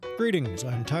Greetings,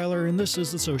 I'm Tyler, and this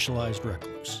is The Socialized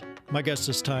Recluse. My guest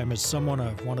this time is someone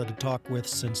I've wanted to talk with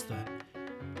since the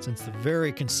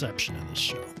very conception of this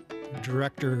show.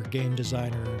 Director, game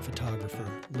designer, and photographer,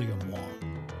 Liam Wong.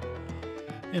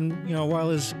 And, while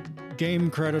his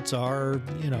game credits are,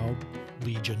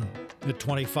 legion, at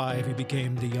 25 he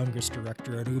became the youngest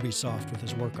director at Ubisoft with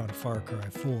his work on Far Cry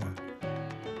 4.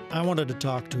 I wanted to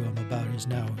talk to him about his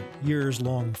now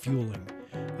years-long fueling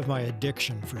of my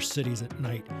addiction for cities at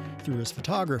night through his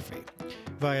photography,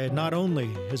 via not only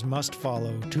his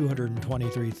must-follow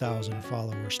 223,000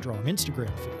 follower-strong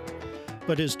Instagram feed,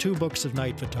 but his 2 books of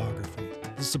night photography,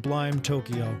 The Sublime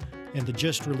Tokyo and the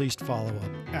just-released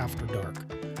follow-up, After Dark,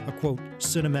 a, quote,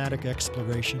 cinematic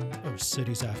exploration of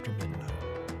cities after midnight.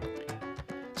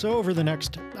 So over the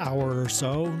next hour or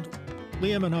so,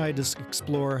 Liam and I just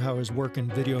explore how his work in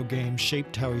video games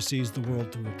shaped how he sees the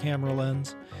world through a camera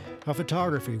lens, how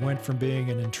photography went from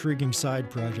being an intriguing side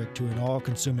project to an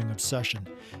all-consuming obsession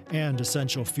and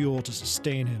essential fuel to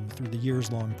sustain him through the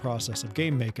years-long process of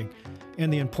game making,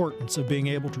 and the importance of being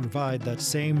able to provide that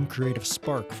same creative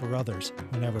spark for others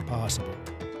whenever possible.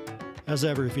 As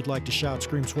ever, if you'd like to shout,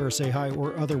 scream, swear, say hi,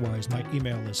 or otherwise, my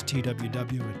email is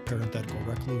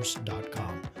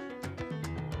tww@parentheticalrecluse.com.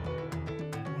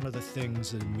 One of the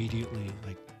things that immediately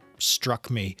struck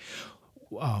me,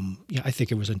 I think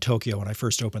it was in Tokyo when I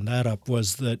first opened that up,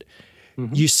 was that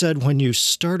you said when you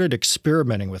started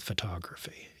experimenting with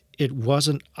photography, it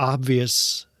wasn't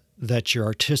obvious that your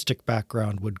artistic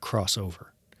background would cross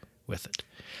over with it.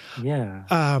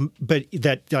 Yeah. But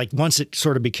that once it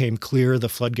sort of became clear, the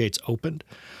floodgates opened.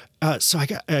 So I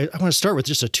want to start with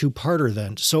just a 2-parter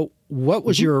then. So what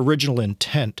was your original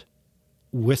intent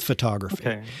with photography?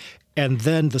 Okay. And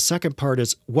then the second part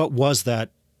is, what was that,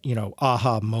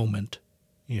 aha moment?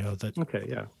 That. Okay.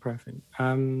 Yeah. Perfect.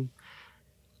 When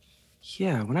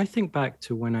I think back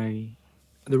to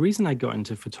the reason I got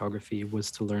into photography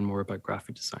was to learn more about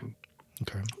graphic design.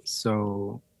 Okay.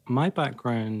 So my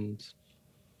background,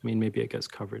 maybe it gets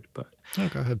covered, but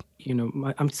go ahead.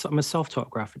 I'm a self-taught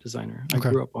graphic designer. Okay.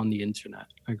 I grew up on the internet.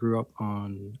 I grew up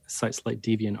on sites like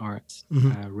DeviantArt,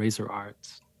 Razor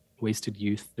Art, Wasted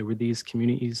Youth. There were these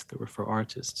communities that were for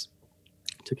artists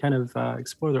to kind of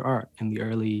explore their art in the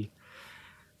early,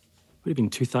 would have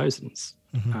been 2000s.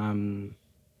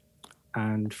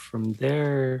 And from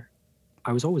there,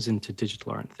 I was always into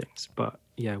digital art and things. But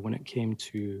yeah, when it came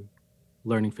to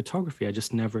learning photography, I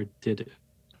just never did it.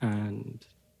 And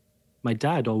my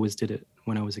dad always did it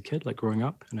when I was a kid, growing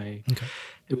up. And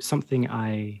it was something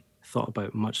I thought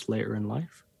about much later in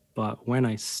life. But when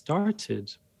I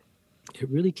started, it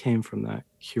really came from that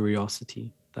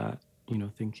curiosity, that,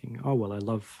 thinking, oh, well, I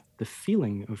love the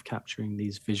feeling of capturing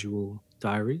these visual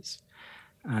diaries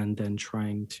and then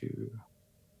trying to,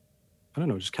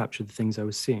 just capture the things I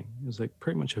was seeing. It was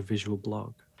pretty much a visual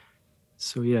blog.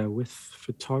 So yeah, with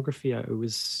photography, it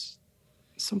was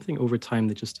something over time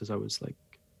that just as I was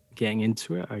getting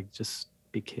into it, I just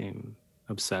became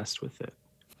obsessed with it.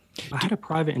 I had a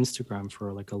private Instagram for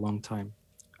a long time,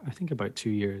 I think about 2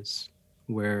 years,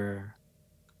 where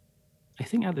I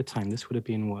think at the time, this would have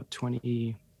been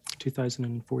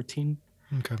 2014.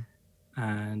 Okay.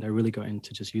 And I really got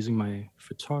into just using my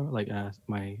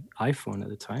my iPhone at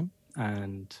the time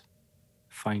and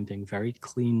finding very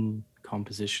clean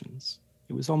compositions.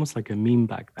 It was almost like a meme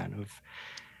back then of,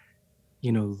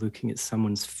 looking at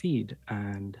someone's feed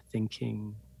and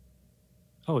thinking,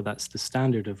 oh, that's the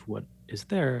standard of what is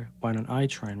there. Why don't I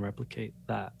try and replicate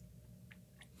that?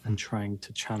 And trying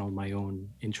to channel my own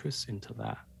interests into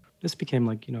that. This became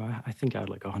I think I had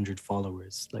 100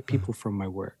 followers, people from my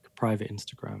work, private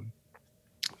Instagram,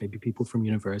 maybe people from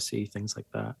university, things like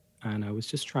that. And I was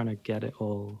just trying to get it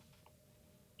all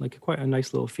quite a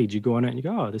nice little feed. You go on it and you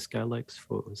go, oh, this guy likes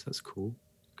photos. That's cool.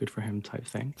 Good for him type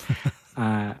thing.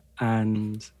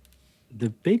 And the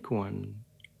big one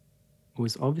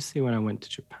was obviously when I went to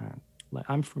Japan.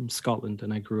 I'm from Scotland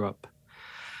and I grew up.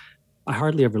 I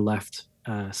hardly ever left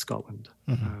Scotland,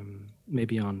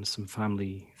 maybe on some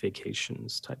family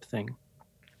vacations type thing.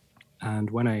 And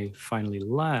when I finally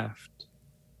left,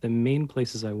 the main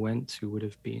places I went to would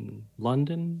have been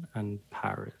London and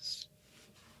Paris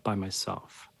by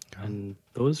myself. Okay. And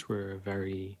those were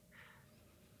very,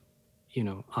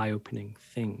 eye-opening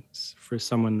things for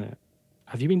someone that...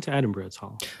 Have you been to Edinburgh at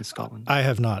all in Scotland? I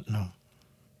have not, no.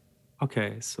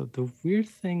 Okay, so the weird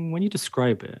thing, when you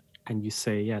describe it, and you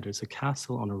say, yeah, there's a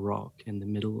castle on a rock in the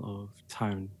middle of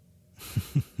town,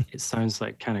 it sounds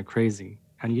kind of crazy.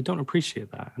 And you don't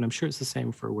appreciate that. And I'm sure it's the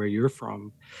same for where you're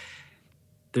from.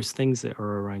 There's things that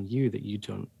are around you that you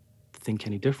don't think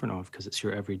any different of because it's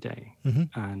your everyday.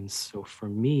 Mm-hmm. And so for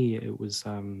me, it was,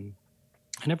 I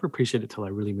never appreciated it till I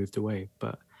really moved away.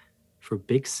 But for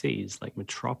big cities like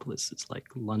metropolises like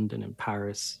London and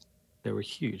Paris, they were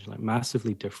huge, like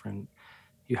massively different.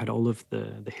 You had all of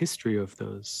the history of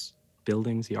those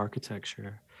buildings, the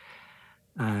architecture,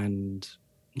 and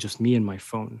just me and my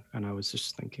phone. And I was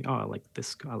just thinking, oh, I like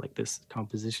this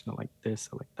composition, I like this,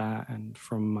 I like that. And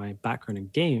from my background in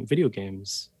video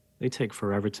games, they take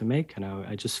forever to make. And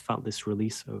I just felt this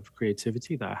release of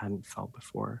creativity that I hadn't felt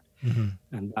before. Mm-hmm.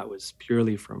 And that was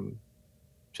purely from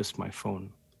just my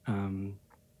phone.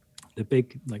 The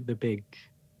big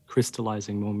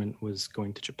crystallizing moment was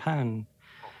going to Japan.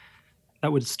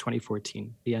 That was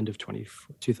 2014, the end of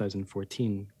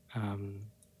 2014. And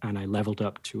I leveled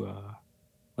up to a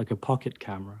pocket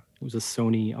camera. It was a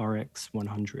Sony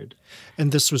RX100.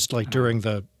 And this was like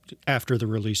after the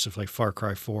release of like Far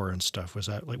Cry 4 and stuff. Was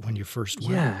that like when you first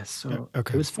went? Yeah, so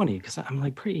Okay. it was funny because I'm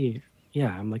like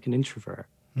an introvert.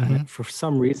 Mm-hmm. And for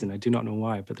some reason, I do not know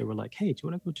why, but they were like, hey, do you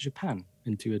want to go to Japan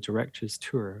and do a director's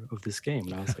tour of this game?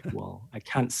 And I was like, well, I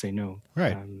can't say no.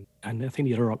 Right. And I think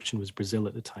the other option was Brazil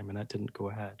at the time, and that didn't go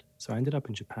ahead. So I ended up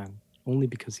in Japan only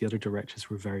because the other directors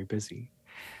were very busy.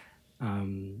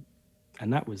 And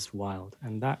that was wild.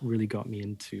 And that really got me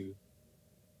into,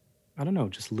 I don't know,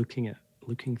 just looking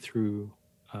through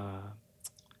a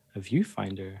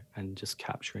viewfinder and just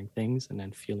capturing things and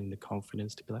then feeling the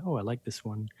confidence to be like, oh, I like this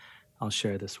one. I'll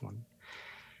share this one.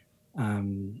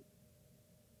 And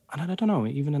I don't know,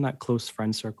 even in that close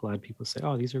friend circle, I had people say,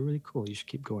 oh, these are really cool. You should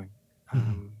keep going.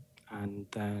 Mm-hmm. And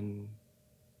then,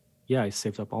 I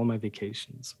saved up all my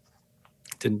vacations,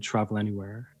 didn't travel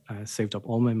anywhere. I saved up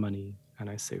all my money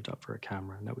and I saved up for a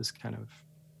camera. And that was kind of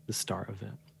the start of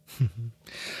it.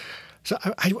 So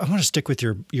I want to stick with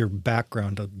your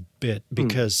background a bit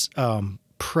because the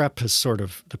prep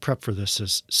for this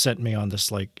has sent me on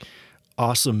this like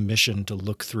awesome mission to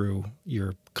look through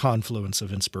your confluence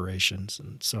of inspirations.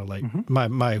 And so like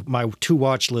my to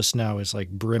watch list now is like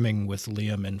brimming with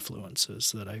Liam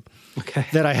influences that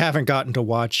I haven't gotten to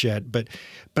watch yet. But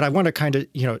I want to kind of,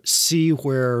 see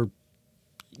where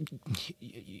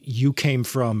you came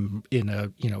from in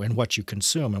what you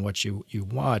consume and what you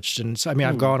watched. And so, I mean,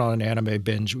 I've gone on an anime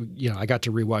binge. I got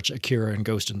to rewatch Akira and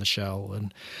Ghost in the Shell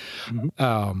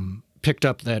and picked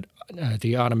up that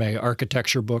the anime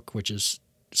architecture book, which is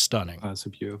stunning. That's a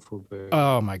beautiful book.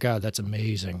 Oh my God, that's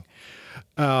amazing.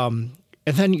 And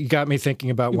then you got me thinking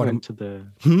about there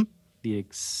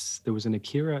was an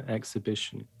Akira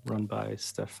exhibition run by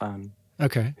Stefan,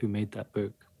 who made that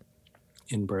book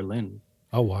in Berlin.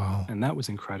 Oh, wow. And that was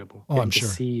incredible. Oh, I'm sure.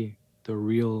 To see the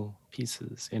real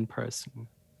pieces in person.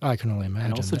 I can only imagine.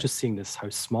 And also just seeing how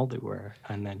small they were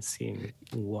and then seeing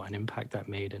what an impact that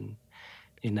made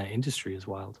in that industry is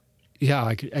wild.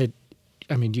 Yeah,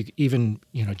 I mean, you even,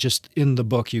 just in the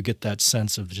book, you get that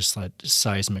sense of just that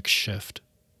seismic shift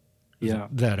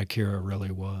that Akira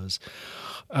really was.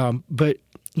 But,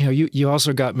 you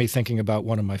also got me thinking about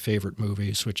one of my favorite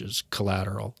movies, which is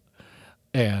Collateral.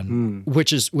 And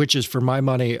which is for my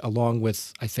money, along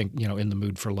with I think In the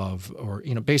Mood for Love, or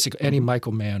basically any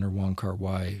Michael Mann or Wong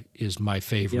Kar-wai is my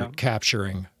favorite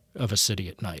capturing of a city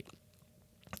at night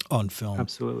on film.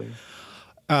 Absolutely.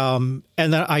 And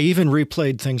then I even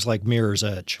replayed things like Mirror's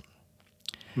Edge.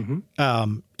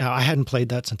 Now I hadn't played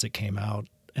that since it came out,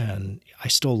 and I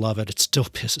still love it. It still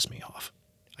pisses me off.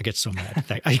 I get so mad at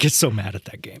that. I get so mad at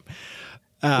that game.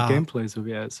 The gameplay is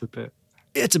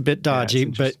it's a bit dodgy,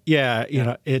 but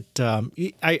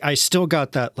I still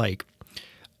got that, like,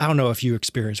 I don't know if you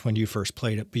experienced when you first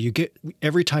played it, but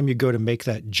every time you go to make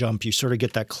that jump, you sort of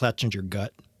get that clutch in your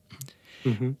gut.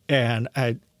 And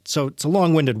so it's a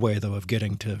long-winded way, though, of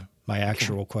getting to my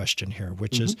actual question here,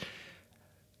 which is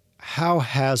how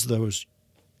has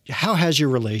your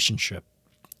relationship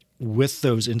with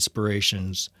those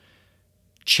inspirations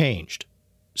changed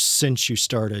since you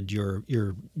started your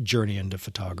journey into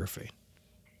photography?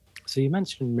 So you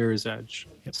mentioned Mirror's Edge.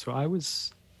 Yep. So I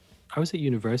was at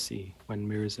university when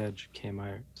Mirror's Edge came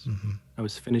out. I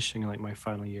was finishing like my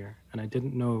final year, and I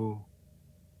didn't know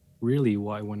really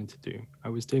what I wanted to do. I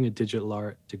was doing a digital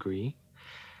art degree,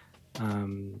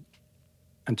 and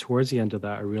towards the end of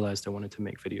that, I realized I wanted to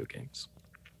make video games.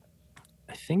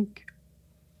 I think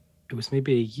it was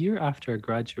maybe a year after I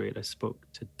graduated, I spoke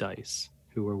to DICE,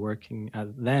 who were working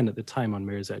at the time on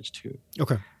Mirror's Edge 2.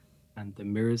 Okay. And the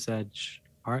Mirror's Edge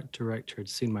art director had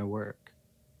seen my work.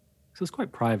 So it's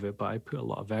quite private, but I put a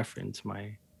lot of effort into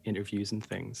my interviews and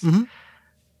things.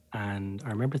 And I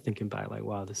remember thinking back, like,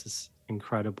 wow, this is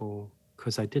incredible.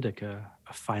 Because I did like a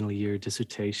final year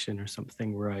dissertation or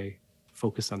something where I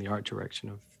focused on the art direction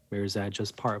of Mirror's Edge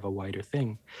as part of a wider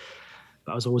thing.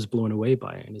 But I was always blown away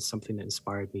by it, and it's something that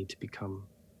inspired me to become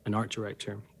an art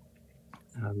director.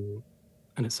 And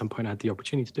at some point I had the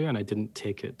opportunity to do it, and I didn't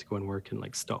take it to go and work in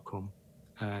like Stockholm.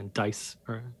 And DICE,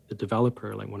 or the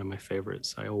developer, like one of my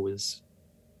favorites, I always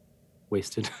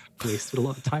wasted a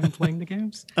lot of time playing the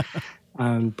games.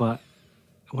 But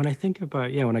when I think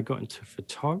about, when I got into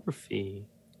photography,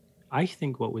 I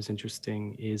think what was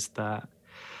interesting is that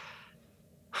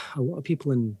a lot of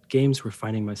people in games were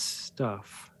finding my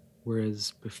stuff,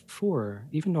 whereas before,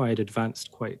 even though I had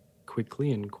advanced quite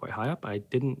quickly and quite high up, I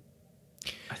didn't.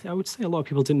 I would say a lot of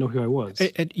people didn't know who I was.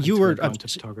 And you until I were got into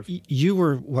photography. you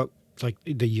were what, like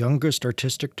the youngest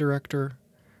artistic director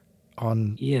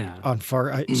on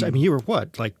Far. I mean, you were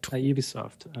what, like at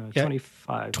Ubisoft,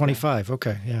 25. 25. Yeah.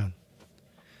 Okay, yeah.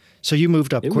 So you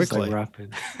moved up quickly. It was like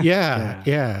rapid. Yeah.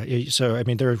 So I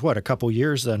mean, there was what, a couple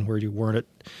years then where you weren't at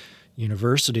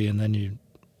university, and then you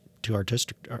to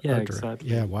artistic. Exactly.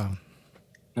 Yeah, wow.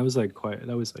 That was like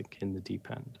in the deep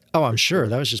end. Oh, I'm sure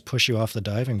that was just push you off the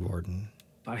diving board.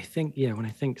 But I think, when I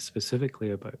think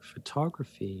specifically about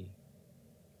photography,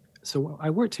 so I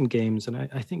worked in games, and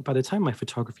I think by the time my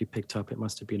photography picked up, it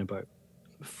must have been about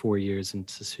 4 years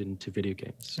into video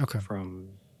games. Okay. From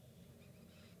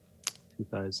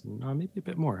 2000, maybe a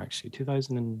bit more actually.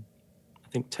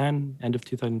 2010, end of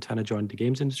 2010, I joined the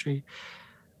games industry.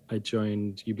 I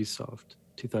joined Ubisoft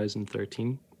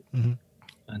 2013, and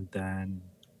then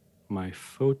my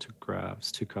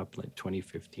photographs took up like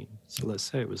 2015. So let's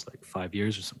say it was like 5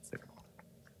 years or something.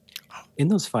 In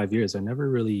those 5 years, I never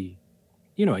really,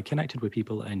 I connected with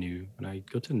people I knew, and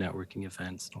I'd go to networking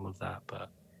events and all of that.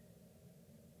 But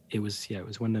it was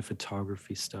when the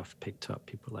photography stuff picked up.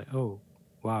 People were like, oh,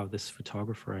 wow, this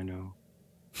photographer I know.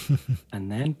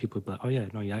 And then people would be like, oh yeah,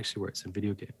 no, he actually works in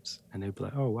video games. And they'd be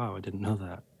like, oh wow, I didn't know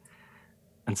that.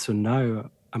 And so now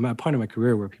I'm at a point in my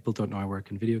career where people don't know I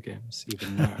work in video games,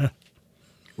 even now,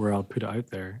 where I'll put it out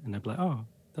there and they'll be like, oh,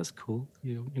 that's cool.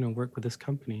 You work with this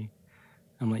company.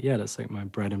 I'm like, yeah, that's like my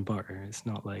bread and butter. It's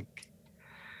not like,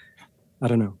 I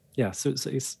don't know. Yeah. So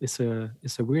it's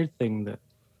a weird thing that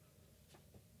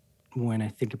when I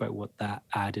think about what that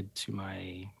added to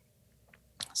my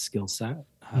skill set,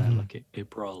 like it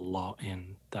brought a lot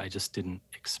in that I just didn't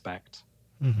expect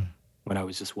when I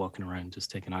was just walking around just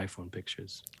taking iPhone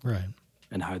pictures, right?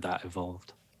 And how that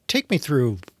evolved. Take me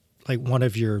through like one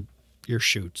of your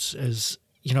shoots, as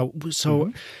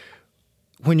so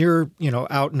when you're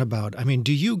out and about. I mean,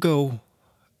 do you go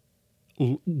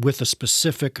with a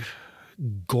specific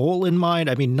goal in mind?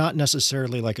 I mean, not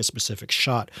necessarily like a specific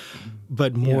shot,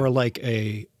 but more like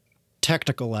a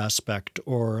technical aspect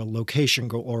or a location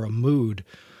goal or a mood,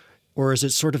 or is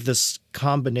it sort of this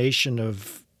combination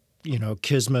of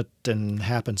kismet and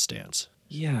happenstance?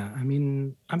 Yeah, I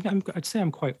mean, I'd say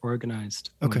I'm quite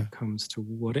organized when it comes to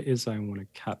what it is I want to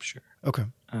capture. Okay.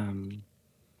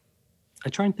 I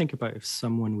try and think about if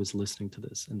someone was listening to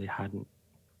this and they hadn't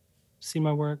seen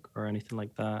my work or anything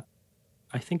like that.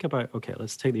 I think about, okay,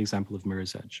 let's take the example of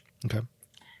Mirror's Edge. Okay.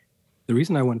 The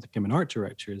reason I wanted to become an art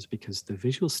director is because the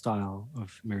visual style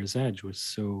of Mirror's Edge was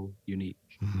so unique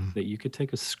that you could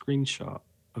take a screenshot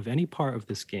of any part of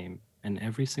this game and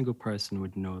every single person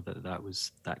would know that that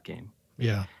was that game.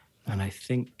 Yeah. And I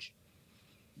think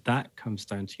that comes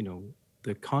down to,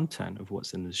 the content of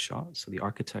what's in this shot. So the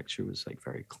architecture was like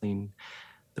very clean,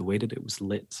 the way that it was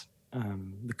lit,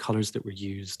 the colors that were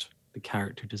used, the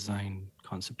character design,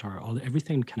 concept art,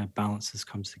 everything kind of balances,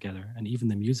 comes together. And even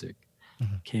the music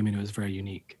came in, it was very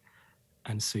unique.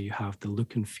 And so you have the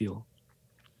look and feel.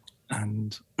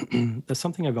 And that's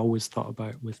something I've always thought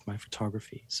about with my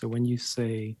photography. So when you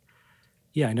say,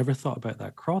 I never thought about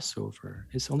that crossover,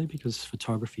 it's only because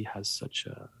photography has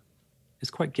it's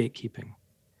quite gatekeeping.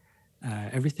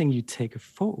 Everything you take a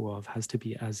photo of has to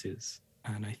be as is.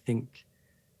 And I think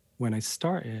when I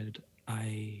started,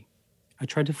 I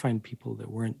tried to find people that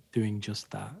weren't doing just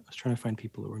that. I was trying to find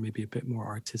people that were maybe a bit more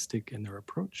artistic in their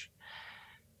approach,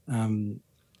 and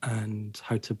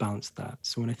how to balance that.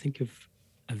 So when I think of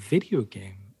a video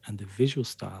game and the visual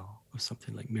style of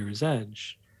something like Mirror's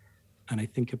Edge, and I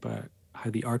think about how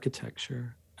the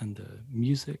architecture and the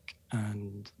music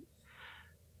and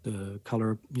the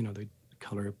color, the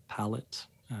color palette,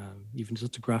 even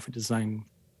just the graphic design,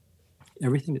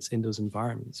 everything that's in those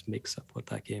environments makes up what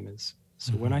that game is.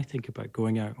 So when I think about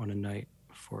going out on a night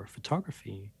for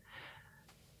photography,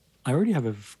 I already have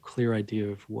a clear idea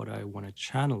of what I want to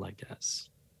channel, I guess.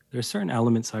 There are certain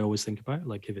elements I always think about,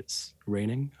 like if it's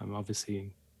raining, I'm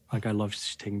obviously, like I love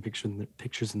taking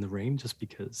pictures in the rain just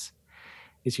because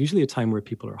it's usually a time where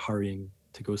people are hurrying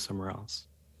to go somewhere else.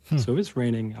 So if it's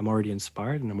raining, I'm already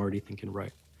inspired and I'm already thinking,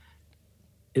 right,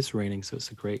 it's raining, so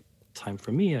it's a great time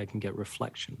for me. I can get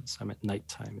reflections. I'm at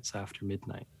nighttime, it's after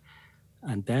midnight.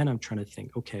 And then I'm trying to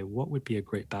think, okay, what would be a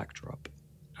great backdrop?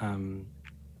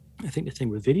 I think the thing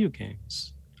with video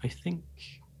games, I think,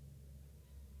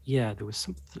 yeah, there was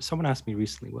someone asked me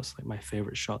recently what's like my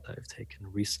favorite shot that I've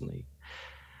taken recently.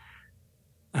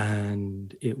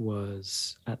 And it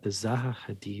was at the Zaha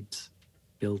Hadid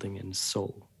building in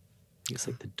Seoul. It's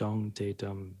like the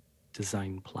Dongdaemun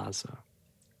Design Plaza.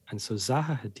 And so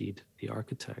Zaha Hadid, the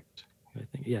architect, I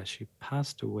think, yeah, she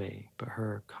passed away, but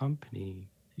her company,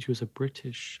 she was a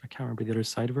British, I can't remember the other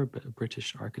side of her, but a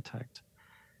British architect.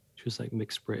 She was like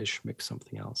mixed British, mixed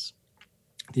something else.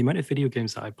 The amount of video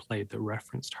games that I played that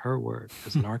referenced her work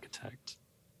as an architect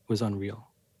was unreal.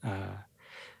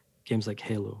 Games like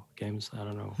Halo, games, I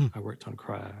don't know, I worked on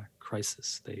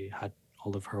Crisis. They had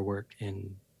all of her work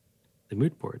in the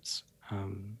mood boards.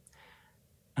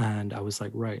 And I was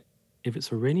like, right, if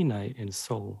it's a rainy night in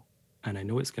Seoul and I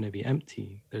know it's going to be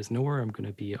empty, there's nowhere I'm going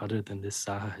to be other than this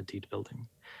Zaha Hadid building,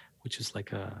 which is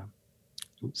like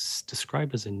it's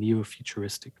described as a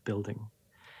neo-futuristic building,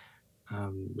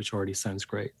 which already sounds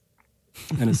great.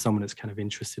 And as someone that's kind of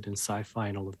interested in sci-fi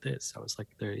and all of this, I was like,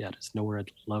 there's nowhere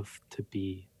I'd love to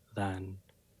be than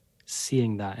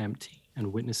seeing that empty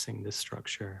and witnessing this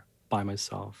structure by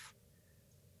myself.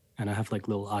 And I have like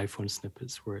little iPhone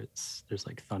snippets where there's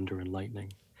like thunder and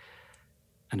lightning,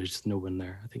 and there's just no one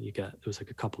there. I think there was like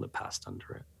a couple that passed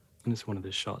under it, and it's one of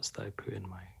the shots that I put in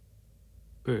my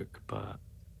book. But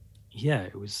yeah,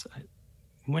 it was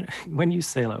when you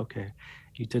say like, okay,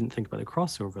 you didn't think about the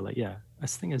crossover, like, yeah, I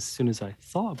think as soon as I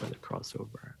thought about the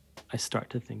crossover, I start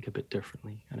to think a bit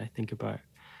differently, and I think about,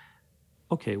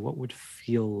 okay, what would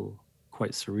feel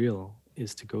quite surreal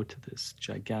is to go to this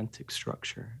gigantic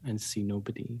structure and see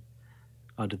nobody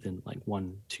other than like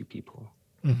 1-2 people.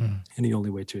 Mm-hmm. And the only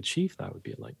way to achieve that would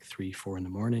be at like 3-4 in the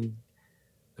morning.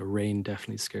 The rain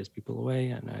definitely scares people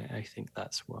away, and I think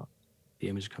that's what the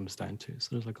image comes down to. So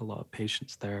there's like a lot of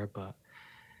patience there, but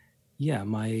yeah,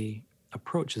 my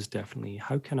approach is definitely,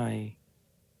 how can I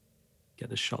get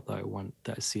the shot that I want,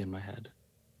 that I see in my head?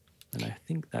 And I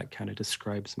think that kind of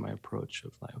describes my approach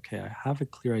of like, okay, I have a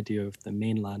clear idea of the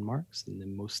main landmarks and the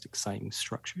most exciting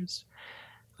structures.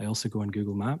 I also go on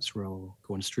Google Maps, where I'll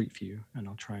go on Street View and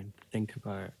I'll try and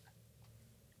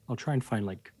find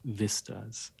like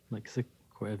vistas, like it's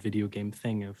quite a video game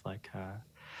thing of like, a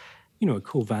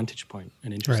cool vantage point,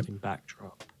 an interesting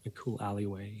backdrop, a cool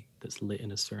alleyway that's lit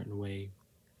in a certain way.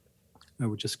 I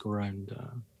would just go around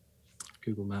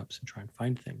Google Maps and try and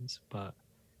find things, but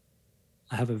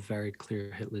I have a very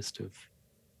clear hit list of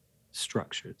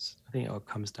structures. I think it all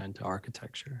comes down to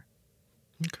architecture.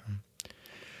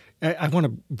 Okay. I want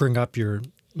to bring up your,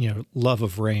 love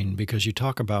of rain, because you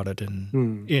talk about it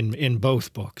in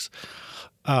both books.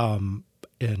 And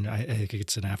I think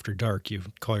it's in After Dark. You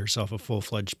call yourself a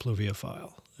full-fledged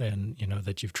pluviophile, and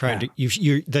that you've tried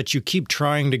that you keep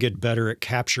trying to get better at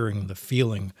capturing the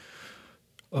feeling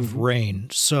of rain.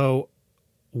 So,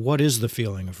 what is the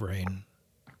feeling of rain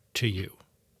to you?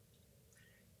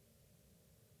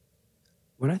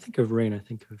 When I think of rain, I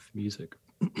think of music,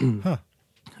 and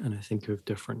I think of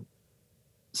different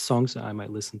songs that I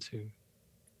might listen to.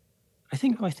 I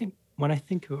think when I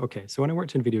think of, okay, so when I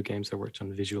worked in video games, I worked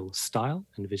on visual style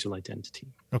and visual identity.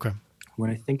 Okay. When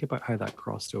I think about how that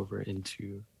crossed over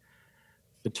into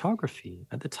photography,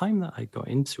 at the time that I got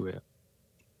into it,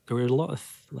 there were a lot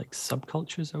of like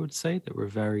subcultures, I would say, that were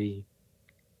very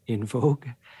in vogue.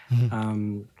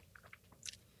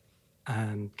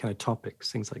 And kind of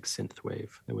topics, things like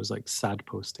synthwave. There was like sad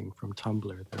posting from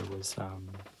Tumblr. There was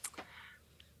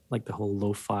like the whole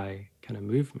lo-fi kind of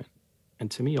movement. And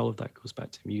to me, all of that goes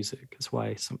back to music. That's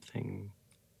why something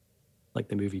like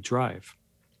the movie Drive,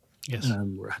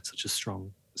 where it had such a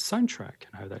strong soundtrack,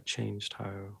 and how that changed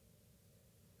how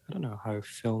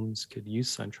films could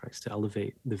use soundtracks to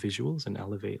elevate the visuals and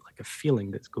elevate like a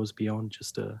feeling that goes beyond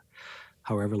just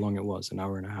however long it was, an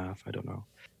hour and a half, I don't know.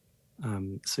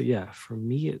 So yeah, for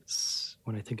me, it's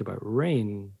when I think about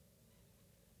rain,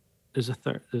 there's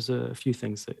a few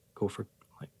things that go for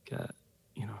like,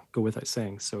 go without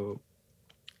saying. So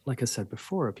like I said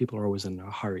before, people are always in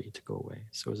a hurry to go away.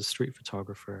 So as a street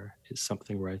photographer, it's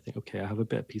something where I think, okay, I have a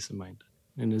bit of peace of mind.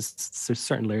 And there's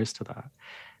certain layers to that.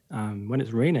 When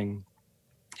it's raining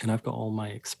and I've got all my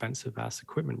expensive ass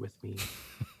equipment with me,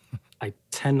 I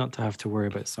tend not to have to worry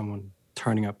about someone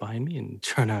turning up behind me and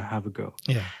trying to have a go.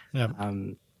 Yeah.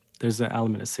 There's an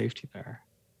element of safety there.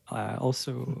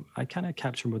 Also, I kind of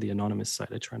capture more the anonymous side.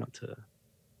 I try not to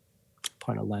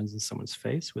point a lens in someone's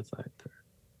face without their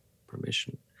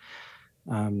permission.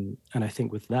 And I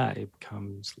think with that, it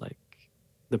becomes like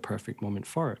the perfect moment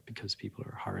for it because people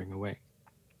are hurrying away.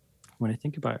 When I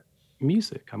think about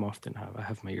music, I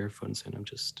have my earphones in, I'm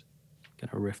just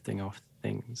kind of riffing off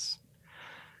things.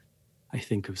 I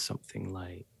think of something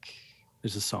like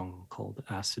there's a song called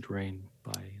Acid Rain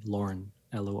by Lauren,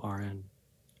 Lorn.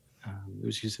 It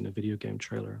was used in a video game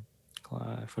trailer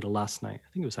for the last night.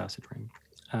 I think it was Acid Rain.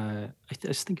 I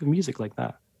just think of music like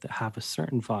that have a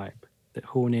certain vibe, that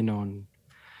hone in on,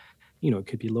 it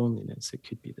could be loneliness, it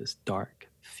could be this dark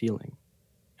feeling.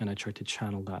 And I try to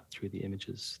channel that through the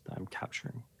images that I'm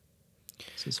capturing.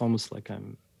 So it's almost like I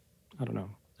don't know,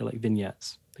 they're like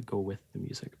vignettes that go with the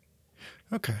music.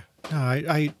 Okay. No,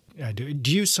 I do.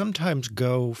 Do you sometimes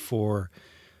go for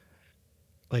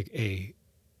like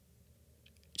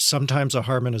sometimes a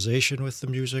harmonization with the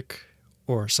music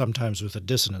or sometimes with a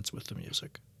dissonance with the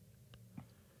music?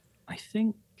 I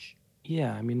think,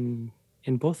 yeah, I mean,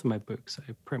 in both of my books,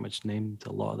 I pretty much named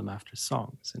a lot of them after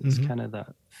songs. And it's kind of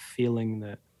that feeling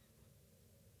that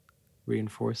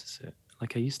reinforces it.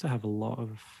 Like I used to have a lot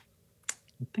of,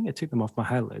 I think I took them off my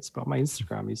highlights, but on my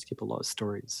Instagram, I used to keep a lot of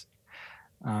stories.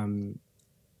 I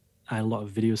had a lot of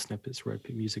video snippets where I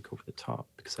put music over the top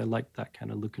because I like that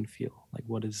kind of look and feel. Like,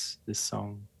 what does this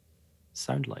song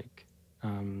sound like?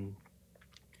 And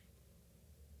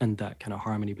that kind of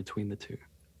harmony between the two.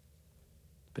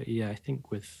 But yeah, I think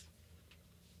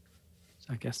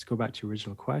I guess to go back to your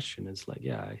original question is like,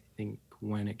 yeah, I think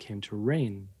when it came to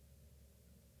rain,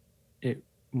 I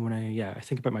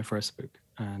think about my first book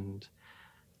and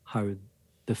how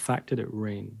the fact that it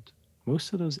rained,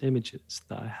 most of those images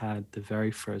that I had the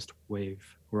very first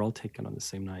wave were all taken on the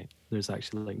same night. There's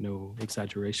actually like no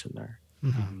exaggeration there.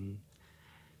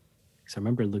 Because I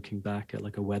remember looking back at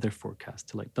like a weather forecast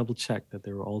to like double check that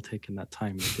they were all taken that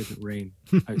time. It didn't rain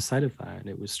outside of that, and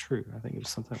it was true. I think it was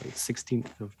something like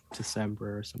 16th of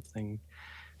December or something,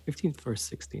 15th or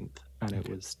 16th, and it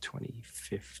was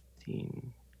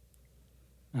 2015.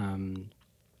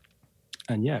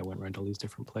 And yeah, I went around all these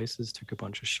different places, took a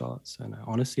bunch of shots, and I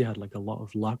honestly had like a lot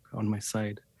of luck on my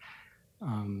side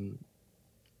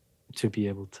to be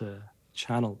able to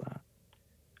channel that.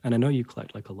 And I know you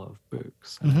collect like a lot of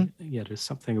books. And there's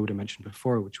something I would have mentioned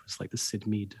before, which was like the Sid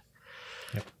Mead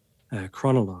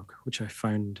chronologue, which I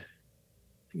found, I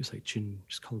think it was like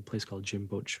just called a place called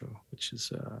Jimbocho, which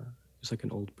is it's like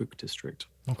an old book district.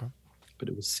 Okay. But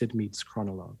it was Sid Mead's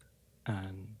chronologue.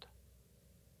 And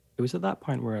it was at that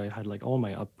point where I had like all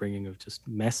my upbringing of just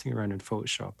messing around in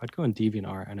Photoshop. I'd go on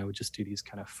DeviantArt and I would just do these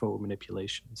kind of photo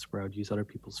manipulations where I would use other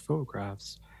people's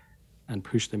photographs and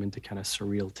push them into kind of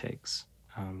surreal takes.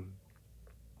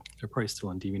 They're probably still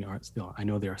on DeviantArt still. I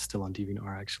know they are still on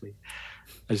DeviantArt actually.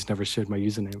 I just never shared my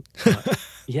username. But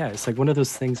yeah, it's like one of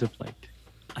those things of like,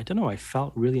 I don't know, I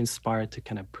felt really inspired to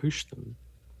kind of push them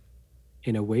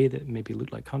in a way that maybe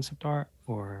looked like concept art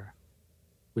or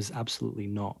was absolutely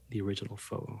not the original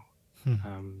photo.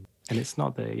 And it's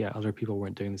not that, other people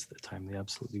weren't doing this at the time. They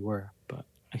absolutely were. But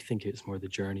I think it's more the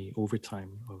journey over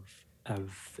time of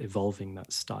evolving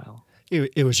that style.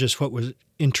 It was just what was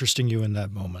interesting you in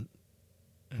that moment.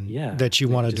 And that you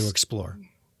wanted to explore.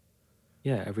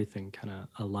 Yeah, everything kind of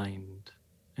aligned.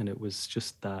 And it was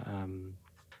just that,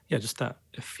 just that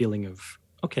feeling of,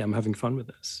 okay, I'm having fun with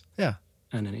this. Yeah.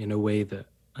 And in a way that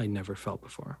I never felt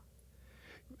before.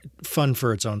 Fun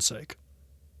for its own sake.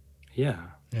 Yeah.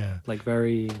 Yeah. Like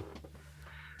very,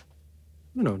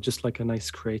 just like a nice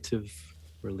creative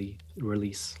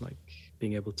release, like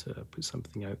being able to put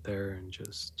something out there and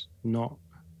just not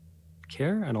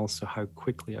care, and also how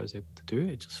quickly I was able to do it.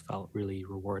 It just felt really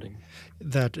rewarding.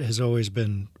 That has always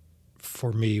been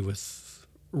for me with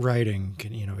writing.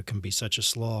 It can be such a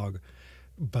slog,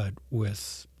 but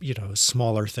with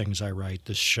smaller things I write,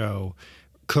 this show,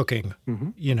 cooking,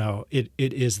 it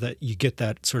is that you get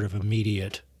that sort of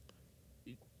immediate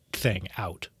thing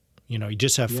out. You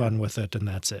just have fun with it, and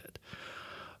that's it.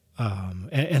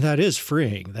 And that is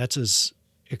freeing. That's as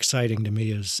exciting to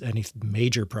me as any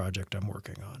major project I'm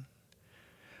working on.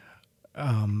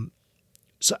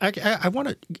 So I want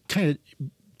to kind of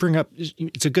bring up,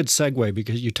 it's a good segue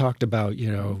because you talked about,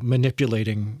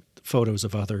 manipulating photos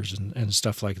of others and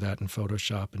stuff like that in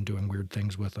Photoshop and doing weird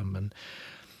things with them. And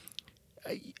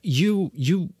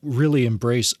you really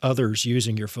embrace others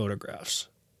using your photographs,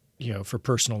 for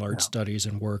personal art studies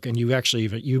and work. And you actually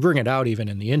you bring it out even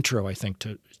in the intro, I think,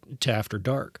 to After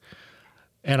Dark.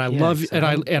 And I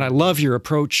love your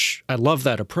approach. I love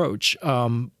that approach.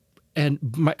 And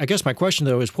I guess my question,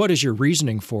 though, is what is your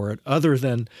reasoning for it other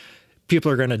than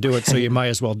people are going to do it, so you might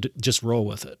as well just roll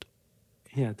with it?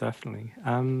 Yeah, definitely.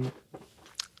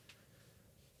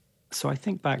 So I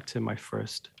think back to my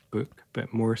first book,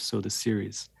 but more so the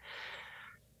series.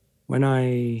 when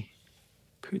I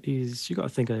put these, you got to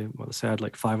think let's say I had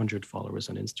like 500 followers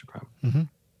on Instagram,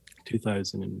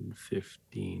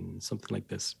 2015, something like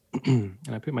this. And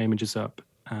I put my images up,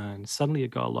 and suddenly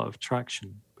it got a lot of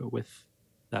traction. But with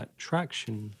that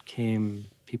traction came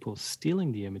people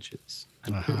stealing the images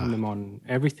and putting them on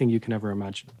everything you can ever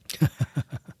imagine.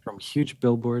 From huge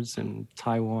billboards in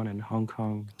Taiwan and Hong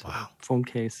Kong to phone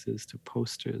cases to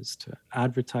posters to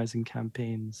advertising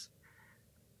campaigns.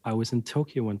 I was in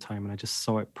Tokyo one time and I just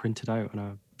saw it printed out in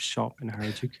a shop in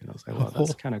Harajuku. And I was like, wow,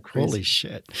 that's kind of crazy. Holy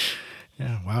shit.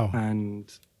 Yeah, wow.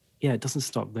 And yeah, it doesn't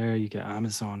stop there. You get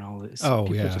Amazon, all this.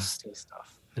 People just steal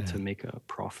stuff to make a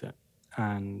profit.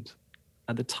 And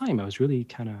at the time, I was really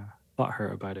kind of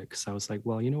butthurt about it because I was like,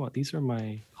 well, you know what? These are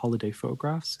my holiday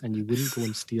photographs, and you wouldn't go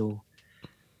and steal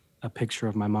a picture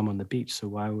of my mom on the beach. So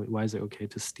why is it okay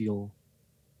to steal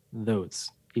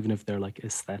those, even if they're like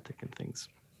aesthetic and things?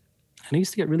 And I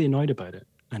used to get really annoyed about it.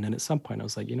 And then at some point, I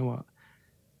was like, you know what?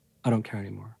 I don't care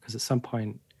anymore. Because at some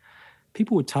point,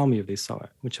 people would tell me if they saw it,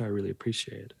 which I really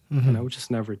appreciated. And I would just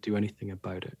never do anything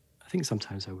about it. I think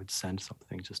sometimes I would send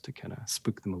something just to kind of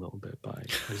spook them a little bit, but I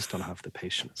just don't have the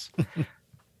patience.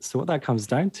 So what that comes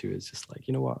down to is just like,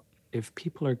 you know what? If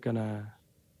people are going to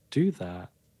do that,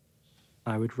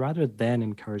 I would rather then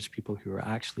encourage people who are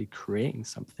actually creating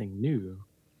something new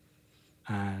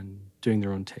and doing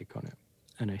their own take on it.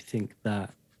 And I think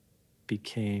that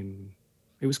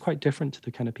it was quite different to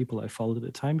the kind of people I followed at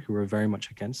the time who were very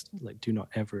much against it. Like, do not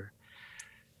ever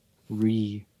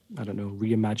reimagine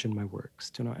my works.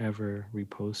 Do not ever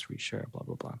repost, reshare, blah,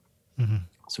 blah, blah.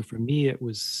 So for me, I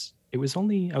was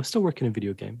still working in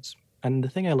video games. And the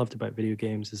thing I loved about video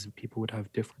games is that people would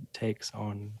have different takes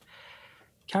on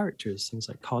characters, things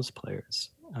like cosplayers,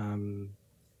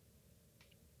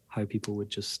 how people would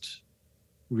just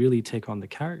really take on the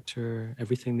character,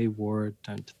 everything they wore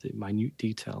down to the minute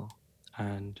detail,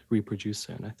 and reproduce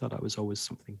it. And I thought that was always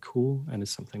something cool, and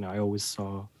it's something that I always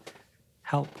saw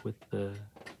help with the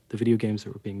video games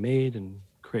that were being made and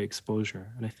create exposure.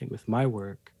 And I think with my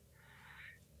work,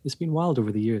 it's been wild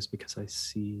over the years because I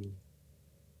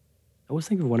was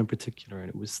thinking of one in particular, and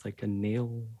it was like a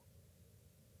nail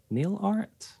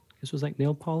art. This was like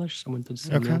nail polish. Someone did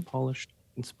some nail polish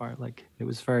inspired. Like, it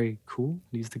was very cool.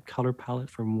 I used the color palette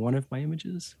from one of my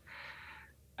images.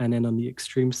 And then on the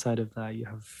extreme side of that, you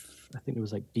have, I think it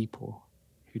was like Beeple,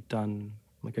 who'd done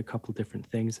like a couple different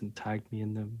things and tagged me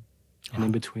in them. And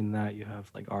in between that, you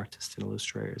have like artists and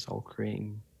illustrators all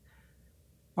creating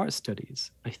art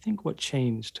studies. I think what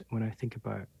changed when I think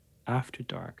about After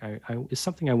Dark is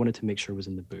something I wanted to make sure was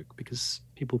in the book, because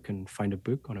people can find a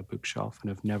book on a bookshelf and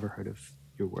have never heard of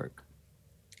your work.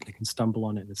 They can stumble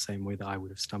on it in the same way that I would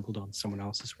have stumbled on someone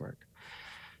else's work.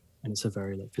 And it's a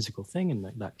very like physical thing, and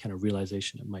that kind of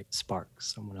realization it might spark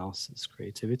someone else's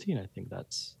creativity. And I think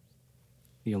that's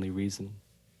the only reason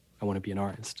I want to be an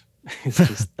artist. It's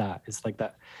just that. It's like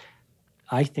that.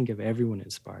 I think of everyone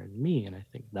inspired me, and I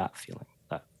think that feeling,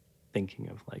 that thinking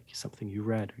of like something you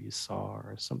read or you saw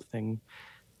or something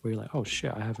where you're like, oh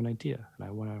shit, I have an idea and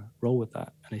I want to roll with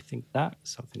that. And I think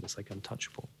that's something that's like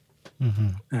untouchable.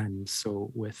 And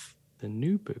so with the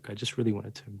new book, I just really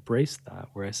wanted to embrace that,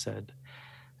 where I said,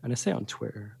 and I say on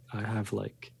Twitter, I have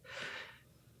like,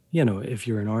 you know, if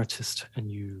you're an artist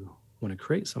and you want to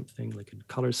create something like a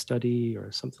color study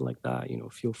or something like that, you know,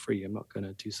 feel free. I'm not going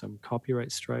to do some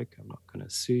copyright strike. I'm not going to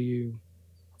sue you.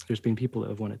 There's been people that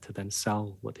have wanted to then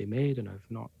sell what they made, and I've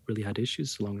not really had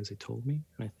issues so long as they told me.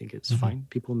 And I think it's fine.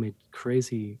 People made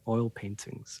crazy oil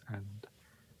paintings and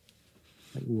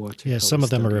like watercolor. Yeah, some of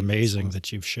them are amazing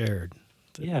that you've shared.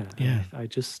 Yeah. I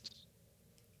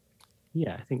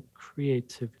think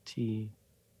creativity,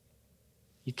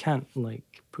 you can't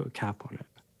like put a cap on it.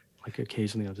 Like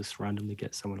occasionally I'll just randomly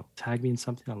get someone will tag me in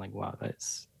something. I'm like, wow,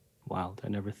 that's wild. I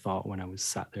never thought when I was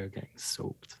sat there getting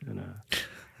soaked in a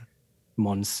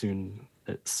monsoon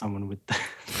that someone would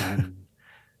then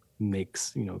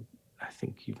makes, you know, I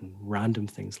think even random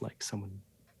things like someone,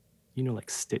 you know, like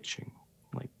stitching,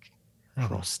 like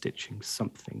cross stitching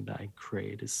something that I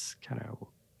create is kind of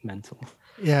mental.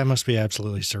 Yeah, it must be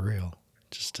absolutely surreal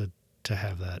just to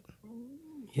have that.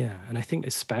 Yeah, and I think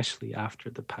especially after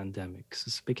the pandemic,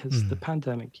 because the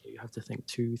pandemic, you have to think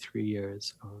 2-3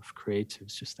 years of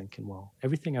creatives just thinking, well,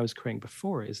 everything I was creating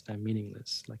before is now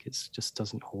meaningless. Like, it just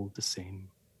doesn't hold the same.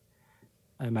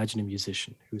 I imagine a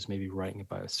musician who's maybe writing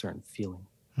about a certain feeling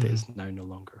that is now no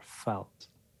longer felt.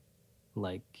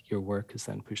 Like, your work is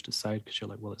then pushed aside because you're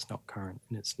like, well, it's not current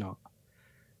and it's not,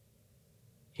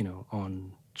 you know,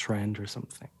 on trend or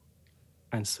something.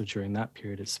 And so during that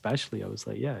period, especially, I was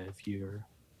like, yeah, if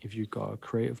you've got a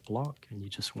creative block and you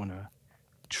just want to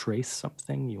trace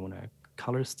something, you want to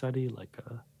color study, like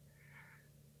a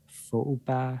photo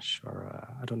bash or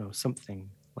I don't know,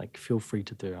 something, like feel free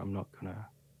to do. I'm not gonna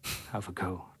have a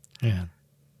go. Yeah.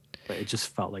 But it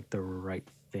just felt like the right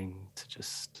thing to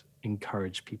just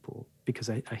encourage people, because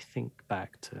I think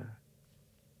back to,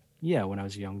 when I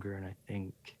was younger, and I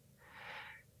think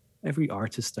every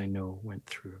artist I know went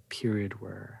through a period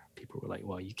where people were like,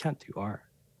 well, you can't do art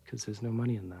because there's no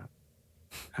money in that.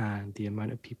 And the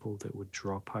amount of people that would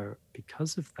drop out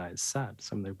because of that is sad.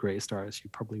 Some of the greatest artists you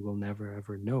probably will never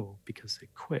ever know because they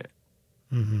quit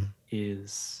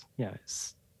is,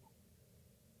 it's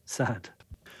sad.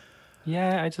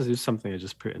 Yeah, it was something I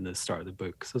just put in the start of the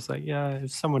book. So it's like,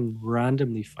 if someone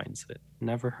randomly finds it,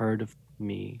 never heard of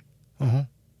me,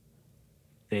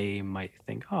 they might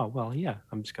think, oh, well,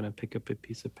 I'm just going to pick up a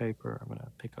piece of paper. I'm going to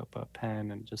pick up a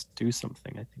pen and just do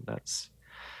something. I think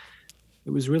it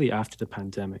was really after the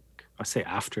pandemic. I say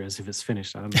after as if it's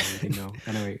finished. I don't really know.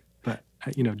 Anyway, but,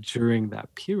 during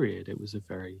that period, it was a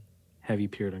very heavy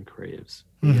period on creatives.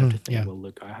 You have to think, well,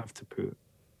 look, I have to put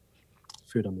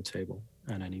food on the table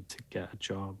and I need to get a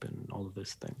job and all of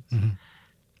these things.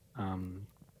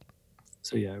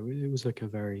 So it was like a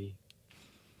very,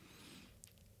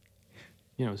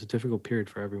 it was a difficult period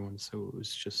for everyone. So it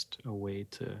was just a way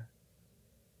to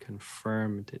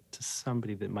confirm it to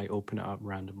somebody that might open it up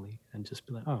randomly and just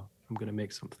be like, oh, I'm going to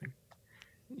make something.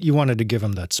 You wanted to give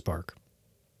them that spark.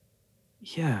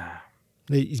 Yeah.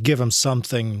 You give them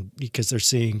something because they're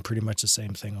seeing pretty much the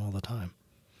same thing all the time.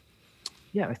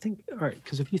 Yeah, I think, all right,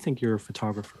 because if you think you're a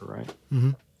photographer, right?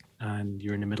 And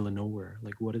you're in the middle of nowhere,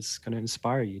 like what is going to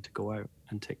inspire you to go out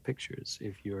and take pictures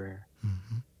if you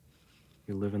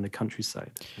live in the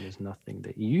countryside and there's nothing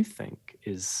that you think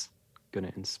is going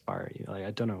to inspire you? Like,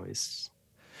 I don't know. It's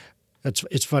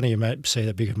funny you might say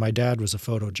that because my dad was a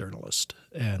photojournalist.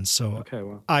 And so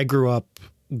well. I grew up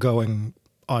going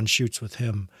on shoots with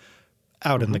him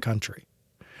out in the country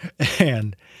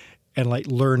and like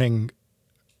learning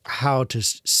how to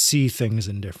see things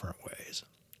in different ways,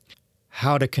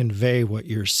 how to convey what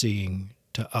you're seeing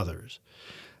to others.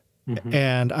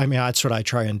 And I mean, that's what I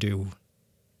try and do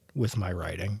with my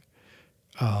writing.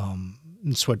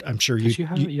 It's what I'm sure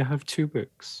you have 2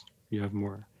 books. You have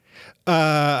more.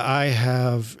 I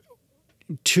have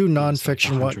 2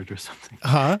 nonfiction ones. Like 100 or something.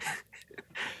 Huh?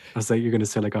 I was like, you're going to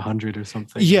say like 100 or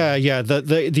something. Yeah.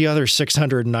 The other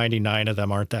 699 of them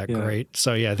aren't that great.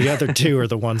 So the other 2 are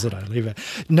the ones that I leave it.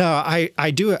 No,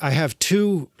 I do. I have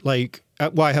 2, like,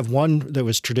 I have one that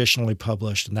was traditionally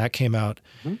published, and that came out.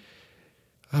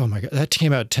 Oh my God, that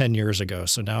came out 10 years ago.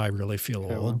 So now I really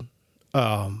feel old.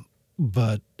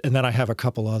 And then I have a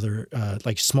couple other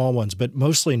like small ones, but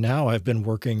mostly now I've been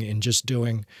working in just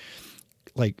doing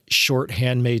like short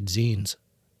handmade zines.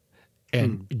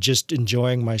 And just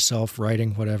enjoying myself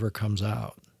writing whatever comes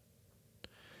out.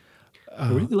 I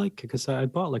really like it because I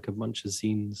bought like a bunch of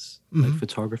zines, like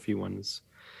photography ones.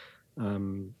 It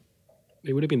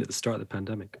would have been at the start of the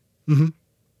pandemic.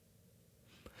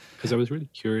 Because I was really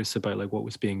curious about like what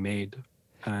was being made.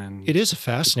 And it is a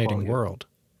fascinating world.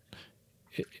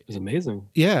 It's amazing.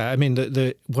 Yeah, I mean,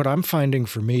 what I'm finding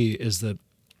for me is that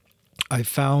I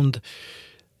found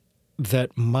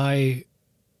that my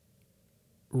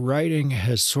writing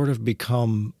has sort of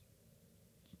become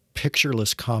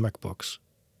pictureless comic books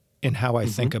in how I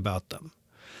think about them.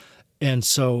 And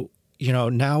so,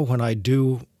 now when I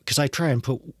do, because I try and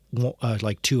put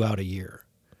like 2 out a year.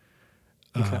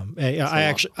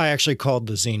 I actually called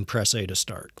the zine Press A to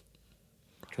Start.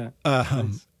 Okay.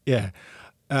 Nice. Yeah.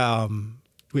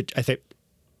 Which I think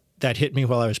that hit me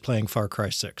while I was playing Far Cry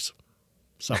 6.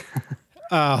 So,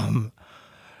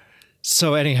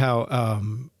 so anyhow,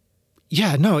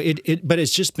 but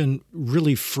it's just been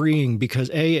really freeing because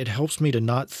A, it helps me to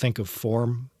not think of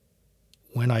form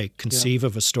when I conceive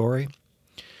of a story.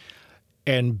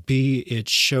 And B,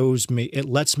 it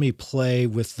lets me play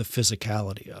with the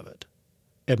physicality of it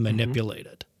and manipulate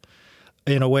it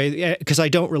in a way, because I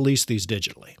don't release these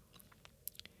digitally.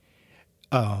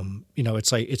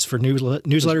 It's like, it's for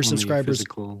newsletter subscribers.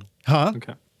 Physical. Huh?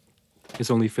 Okay. It's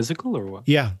only physical or what?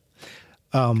 Yeah.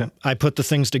 I put the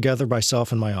things together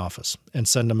myself in my office and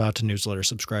send them out to newsletter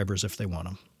subscribers if they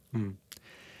want them.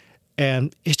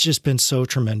 And it's just been so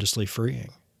tremendously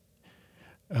freeing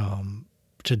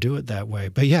to do it that way.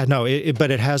 But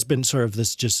but it has been sort of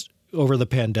this, just over the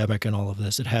pandemic and all of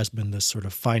this, it has been this sort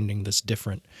of finding this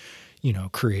different,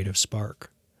 creative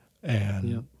spark.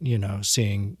 And,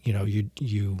 seeing,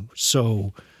 you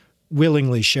so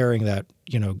willingly sharing that,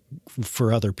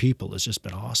 for other people has just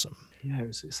been awesome. Yeah,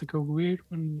 it's like a weird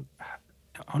one.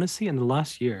 Honestly, in the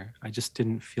last year, I just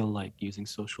didn't feel like using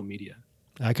social media.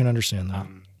 I can understand that.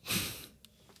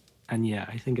 And yeah,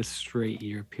 I think a straight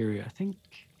year period. I think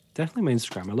definitely my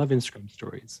Instagram. I love Instagram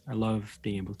stories. I love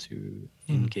being able to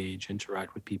engage,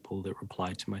 interact with people that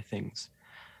reply to my things.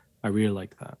 I really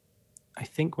like that. I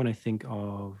think when I think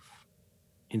of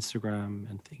Instagram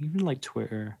and even like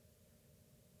Twitter,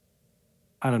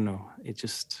 I don't know. It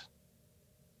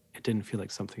didn't feel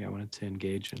like something I wanted to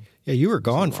engage in. Yeah, you were There's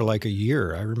a gone for lot. like a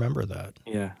year. I remember that.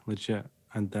 Yeah, legit.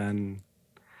 And then,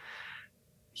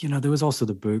 there was also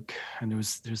the book, and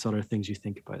there's other things you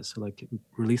think about. So like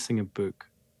releasing a book,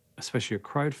 especially a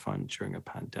crowdfund during a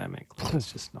pandemic, like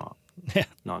that's just not Yeah.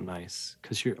 not nice.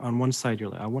 Because you're on one side, you're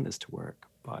like, I want this to work,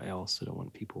 but I also don't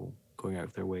want people going out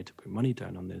of their way to put money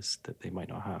down on this that they might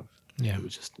not have. Yeah. It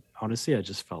was just, honestly, I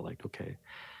just felt like, okay,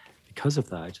 because of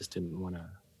that, I just didn't want to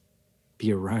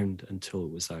be around until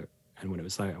it was out. And when it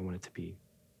was out, I wanted to be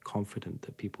confident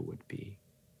that people would be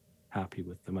happy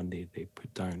with the money they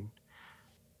put down.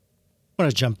 I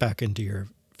want to jump back into your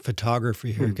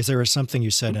photography here because there was something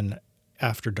you said in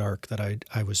After Dark that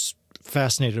I was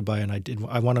fascinated by and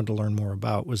I wanted to learn more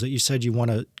about, was that you said you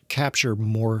want to capture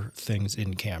more things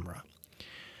in camera.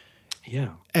 Yeah.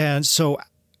 And so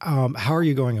how are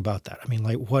you going about that? I mean,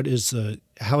 like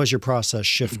how has your process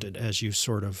shifted as you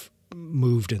sort of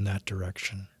moved in that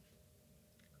direction?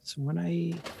 So when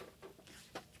I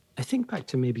think back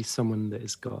to maybe someone that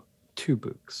has got 2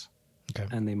 books, Okay.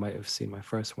 and they might have seen my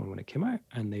first one when it came out,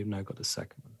 and they've now got the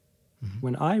second one.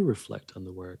 When I reflect on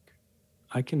the work,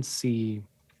 I can see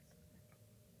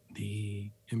the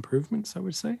improvements, I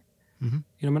would say. I'm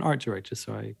an art director,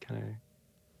 so I kind of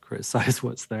criticize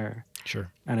what's there.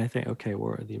 Sure. And I think, okay,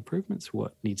 what are the improvements?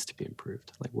 What needs to be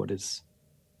improved? Like,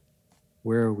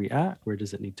 where are we at? Where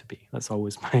does it need to be? That's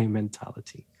always my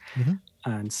mentality.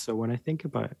 And so when I think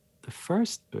about the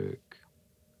first book,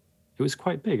 it was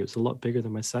quite big. It was a lot bigger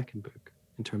than my second book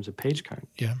in terms of page count.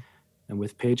 Yeah. And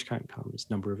with page count comes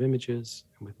number of images,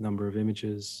 and with number of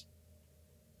images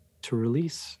to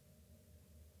release,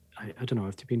 I don't know,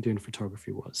 I've been doing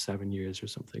photography, 7 years or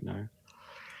something now,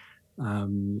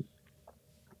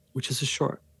 which is a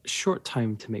short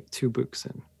time to make 2 books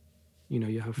in.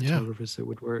 You have photographers that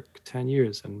would work 10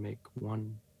 years and make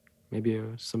one, maybe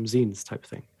some zines type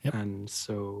thing. Yep. And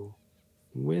so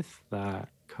with that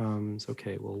comes,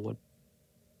 okay, well,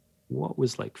 what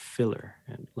was like filler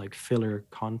and like filler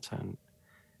content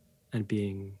and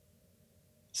being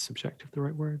subjective, the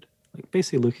right word? Like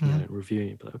basically looking at it, reviewing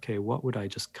it, but okay, what would I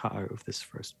just cut out of this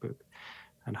first book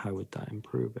and how would that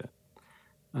improve it?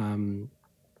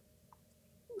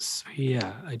 So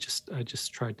yeah, I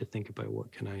just tried to think about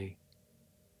what can I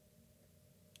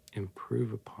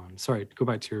improve upon. Sorry, go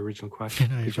back to your original question.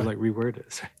 Could you like reword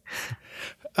it?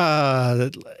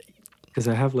 Because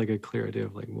I have like a clear idea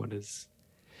of like what is.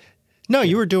 No,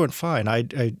 you were doing fine. I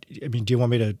mean, do you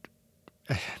want me to?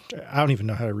 I don't even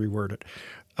know how to reword it.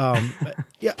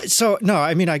 Yeah. So no,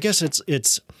 I mean, I guess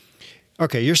it's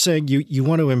okay. You're saying you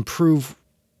want to improve.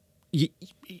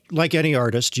 Like any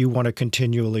artist, you want to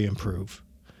continually improve.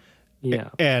 Yeah.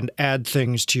 And add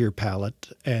things to your palette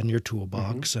and your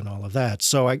toolbox and all of that.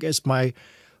 So I guess the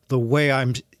way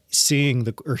I'm seeing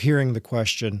or hearing the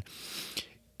question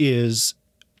is,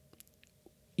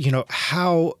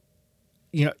 how,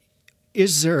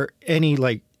 is there any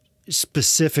like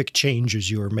specific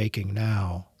changes you are making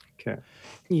now? Okay.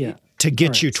 Yeah. To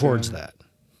get you towards that.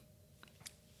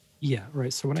 Yeah.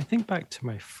 Right. So when I think back to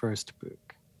my first book,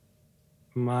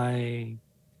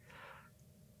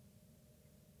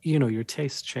 your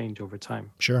tastes change over time.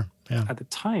 Sure. Yeah. At the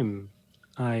time,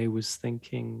 I was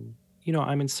thinking,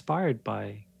 I'm inspired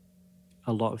by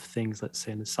a lot of things, let's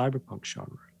say in the cyberpunk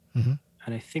genre. And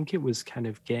I think it was kind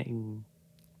of getting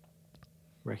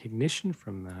recognition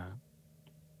from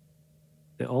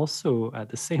that also at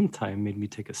the same time made me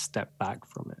take a step back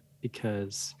from it.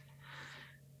 Because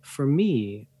for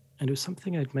me, and it was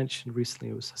something I'd mentioned recently,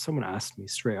 it was someone asked me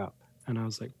straight up, and I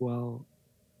was like, well,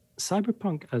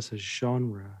 cyberpunk as a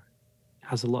genre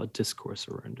has a lot of discourse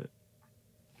around it.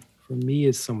 For me,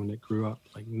 as someone that grew up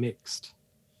like mixed,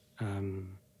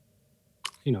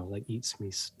 like East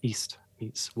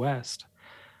meets West,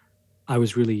 I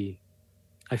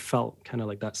felt kind of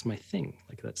like that's my thing.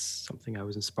 Like that's something I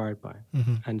was inspired by.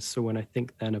 And so when I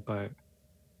think then about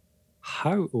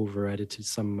how over edited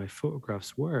some of my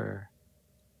photographs were,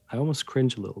 I almost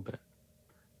cringe a little bit.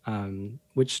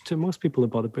 Which to most people who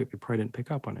bought the book, they probably didn't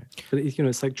pick up on it. But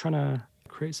it's like trying to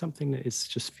create something that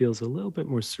just feels a little bit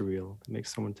more surreal, that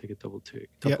makes someone take a double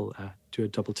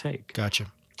take. Gotcha.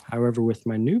 However, with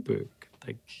my new book,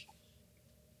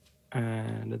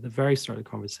 and at the very start of the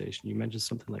conversation, you mentioned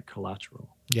something like Collateral.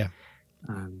 Yeah.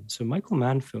 So Michael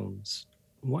Mann Films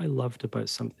what I loved about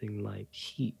something like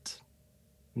Heat,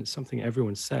 and it's something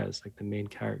everyone says, like the main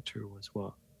character was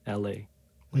what? LA,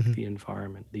 like Mm-hmm. the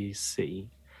environment, the city,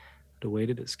 the way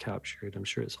that it's captured, I'm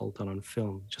sure it's all done on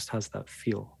film, just has that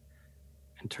feel.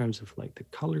 In terms of like the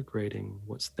color grading,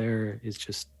 what's there is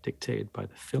just dictated by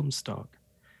the film stock.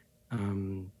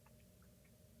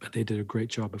 But they did a great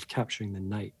job of capturing the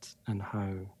night and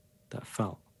how that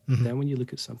felt. Mm-hmm. Then when you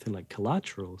look at something like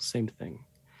Collateral, same thing.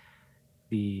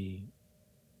 The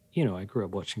I grew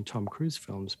up watching Tom Cruise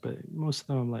films, but most of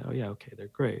them I'm like, oh yeah, okay, they're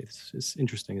great. It's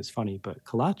interesting, it's funny. But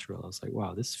Collateral, I was like,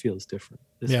 wow, this feels different.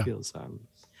 This Yeah. feels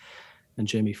and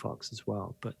Jamie Foxx as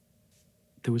well. But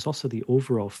there was also the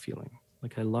overall feeling.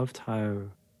 Like I loved how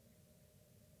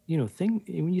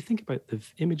when you think about the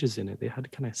images in it, they had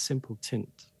kind of simple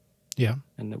tint, Yeah.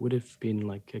 and that would have been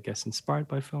like I guess inspired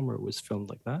by film or it was filmed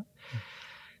like that.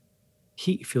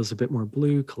 Heat feels a bit more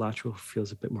blue, Collateral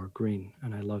feels a bit more green,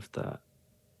 and I love that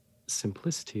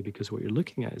simplicity because what you're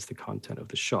looking at is the content of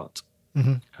the shot.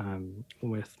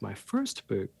 With my first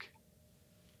book,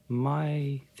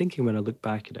 my thinking when I look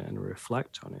back at it and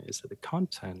reflect on it is that the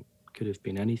content could have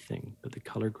been anything, but the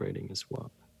color grading is what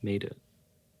made it,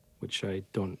 which I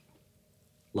don't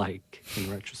like in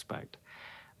retrospect.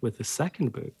 With the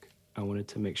second book, I wanted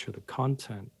to make sure the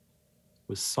content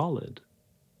was solid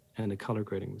and the color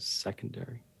grading was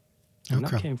secondary. And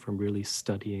that Okay. came from really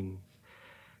studying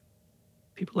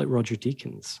people like Roger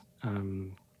Deakins.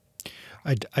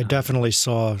 I definitely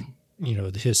saw,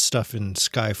 his stuff in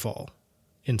Skyfall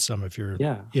in some of your,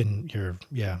 Yeah.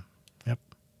 yeah. Yep.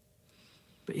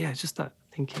 But yeah, it's just that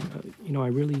thinking, I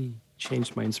really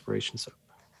changed my inspirations up.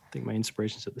 I think my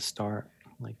inspirations at the start,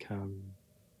 like,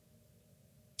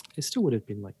 it still would have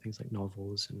been like things like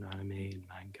novels and anime and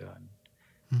manga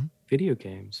and video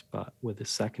games. But with the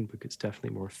second book, it's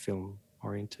definitely more film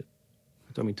oriented.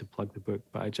 I don't mean to plug the book,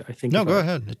 but I think No, go about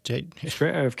ahead.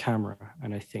 straight out of camera,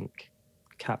 and I think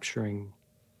capturing.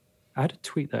 I had a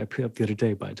tweet that I put up the other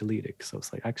day, but I deleted it because I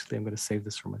was like, actually, I'm going to save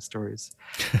this for my stories.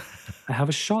 I have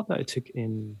a shot that I took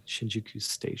in Shinjuku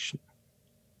Station,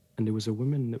 and there was a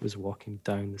woman that was walking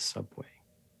down the subway.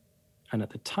 And at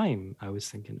the time, I was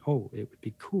thinking, oh, it would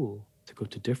be cool to go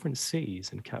to different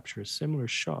cities and capture a similar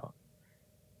shot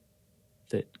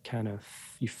that kind of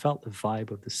you felt the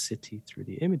vibe of the city through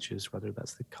the images, whether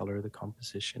that's the color, the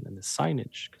composition, and the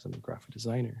signage, because I'm a graphic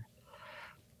designer.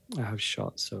 I have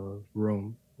shots of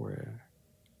Rome where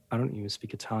I don't even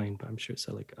speak Italian, but I'm sure it's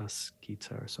like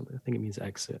Usquita or something. I think it means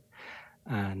exit.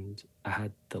 And I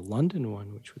had the London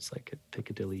one, which was like a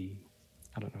Piccadilly,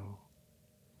 I don't know,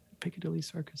 Piccadilly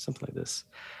Circus, something like this.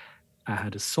 I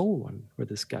had a Seoul one where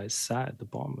this guy sat at the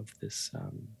bottom of this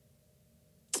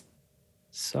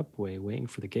subway waiting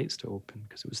for the gates to open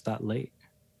because it was that late.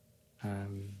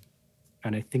 And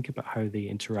I think about how they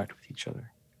interact with each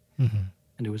other. Mm-hmm.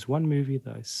 And there was one movie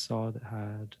that I saw that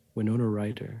had Winona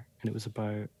Ryder, and it was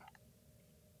about,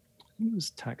 I think it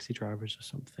was taxi drivers or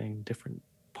something, different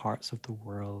parts of the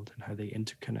world and how they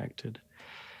interconnected.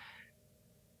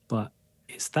 But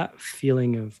it's that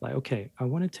feeling of like, okay, I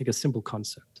want to take a simple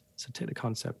concept. So take the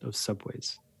concept of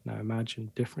subways. Now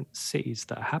imagine different cities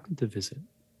that I happen to visit.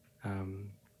 I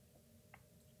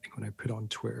think when I put on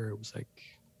Twitter, it was like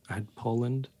I had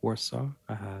Poland, Warsaw,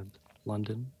 I had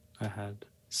London, I had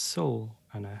Seoul,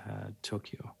 and I had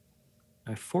Tokyo.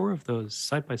 I had four of those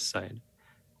side by side,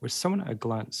 where someone at a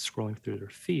glance scrolling through their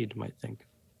feed might think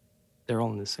they're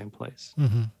all in the same place.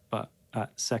 Mm-hmm. But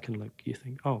at second look, you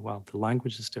think, oh, wow, the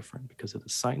language is different because of the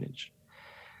signage.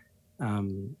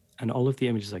 And all of the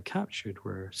images I captured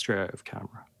were straight out of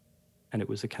camera. And it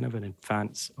was a kind of an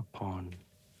advance upon,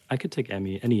 I could take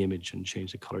any image and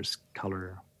change the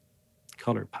color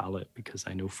palette because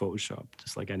I know Photoshop,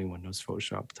 just like anyone knows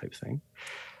Photoshop type thing.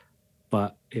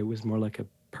 But it was more like a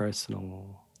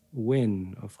personal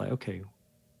win of like, okay,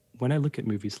 when I look at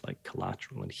movies like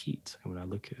Collateral and Heat, and when I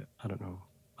look at, I don't know,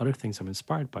 other things I'm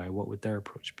inspired by, what would their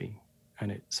approach be?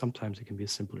 And sometimes it can be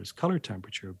as simple as color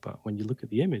temperature, but when you look at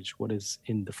the image, what is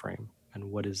in the frame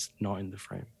and what is not in the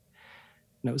frame?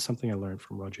 And that was something I learned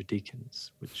from Roger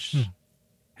Deakins, which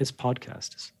his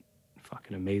podcast is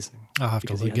fucking amazing. I'll have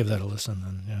to give that a listen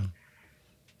then. Yeah.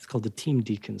 It's called the Team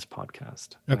Deakins podcast.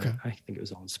 Okay. I think it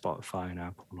was on Spotify and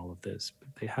Apple and all of this. But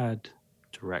they had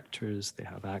directors, they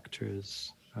have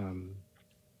actors.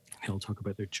 They'll talk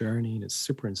about their journey, and it's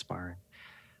super inspiring.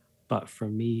 But for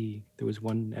me, there was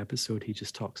one episode he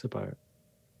just talks about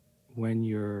when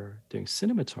you're doing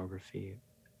cinematography,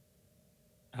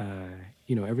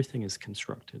 everything is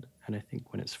constructed. And I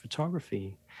think when it's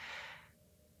photography,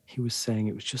 he was saying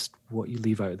it was just what you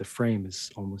leave out of the frame is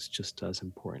almost just as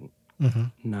important. Mm-hmm.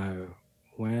 Now,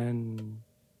 when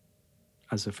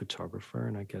as a photographer,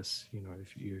 and I guess, you know,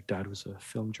 if your dad was a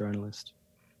film journalist,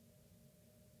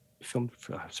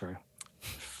 photojournalist,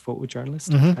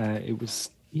 it was,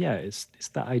 yeah, it's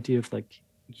that idea of like,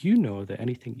 you know, that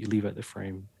anything you leave out the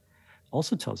frame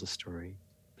also tells a story,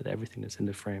 but everything that's in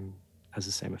the frame has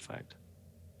the same effect.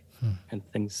 And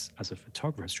things, as a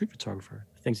photographer, a street photographer,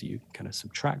 the things that you kind of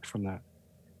subtract from that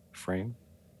frame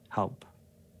help.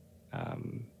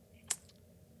 What's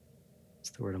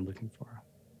the word I'm looking for?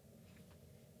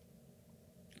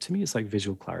 To me, it's like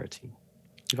visual clarity.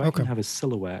 If I can have a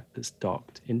silhouette that's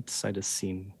docked inside a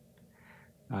scene,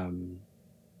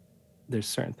 there's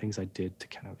certain things I did to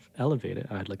kind of elevate it.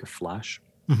 I had like a flash,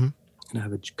 and I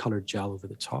have a colored gel over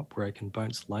the top where I can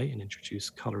bounce light and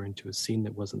introduce color into a scene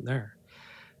that wasn't there,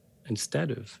 instead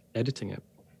of editing it.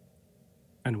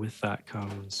 And with that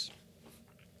comes,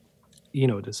 you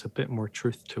know, there's a bit more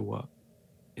truth to what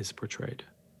is portrayed.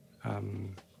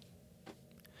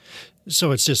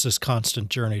 So it's just this constant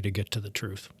journey to get to the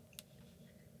truth.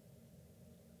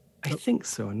 I think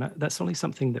so. And that's only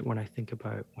something that when I think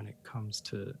about when it comes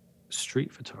to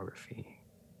street photography,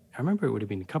 I remember it would have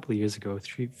been a couple of years ago,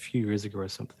 few years ago or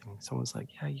something. Someone's like,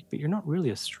 yeah, but you're not really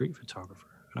a street photographer.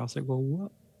 And I was like, well,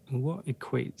 what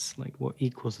equates, like what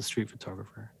equals a street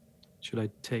photographer? Should I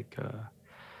take a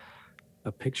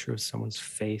picture of someone's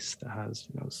face that has,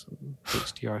 you know, some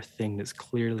HDR thing that's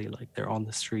clearly like they're on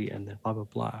the street and then blah, blah,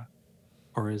 blah?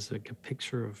 Or is it like a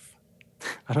picture of,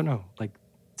 I don't know, like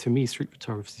to me, street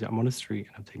photography, I'm on a street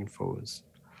and I'm taking photos.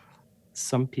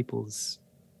 Some people's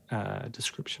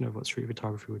description of what street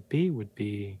photography would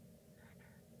be,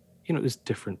 you know, there's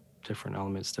different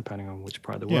elements depending on which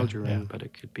part of the world you're in, but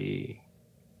it could be,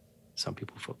 some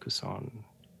people focus on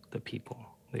the people,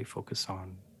 they focus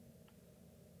on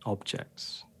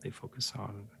objects, they focus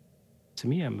on, to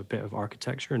me, I'm a bit of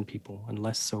architecture and people, and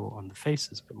less so on the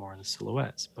faces, but more on the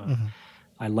silhouettes. But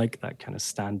I like that kind of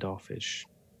standoffish,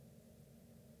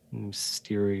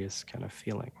 mysterious kind of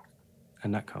feeling,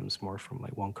 and that comes more from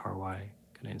like Wong kind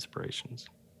of inspirations.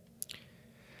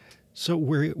 So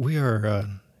we are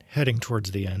heading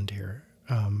towards the end here.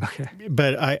 Okay.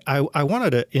 But I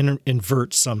wanted to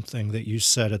invert something that you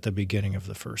said at the beginning of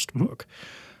the first book,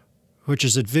 which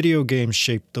is that video games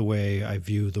shaped the way I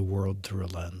view the world through a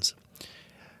lens.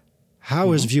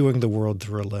 How has viewing the world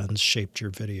through a lens shaped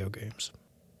your video games?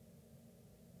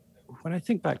 When I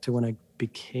think back to when I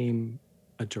became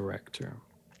a director,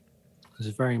 it was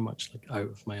very much like out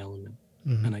of my element.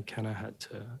 And I kind of had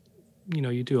to, you know,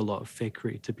 you do a lot of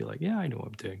fakery to be like, yeah, I know what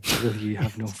I'm doing. But really, you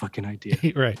have no fucking idea.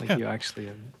 Right. Like you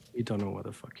actually, you don't know what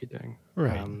the fuck you're doing.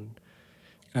 Right.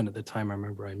 And at the time, I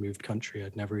remember I moved country.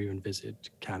 I'd never even visited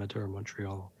Canada or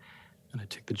Montreal. And I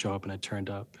took the job and I turned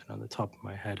up. And on the top of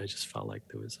my head, I just felt like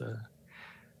there was a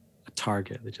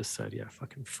target that just said, yeah,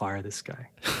 fucking fire this guy.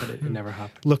 But it never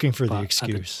happened. Looking for the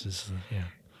excuses.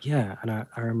 Yeah. And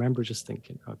I remember just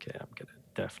thinking, okay, I'm going to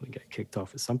definitely get kicked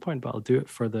off at some point, but I'll do it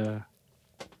for the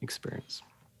experience.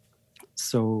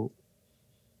 So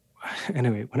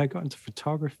anyway, when I got into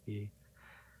photography,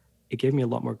 it gave me a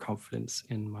lot more confidence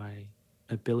in my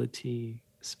ability,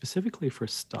 specifically for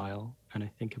style. And I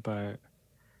think about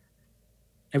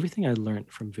everything I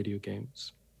learned from video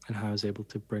games and how I was able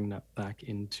to bring that back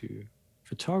into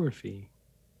photography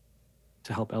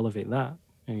to help elevate that.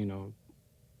 And, you know,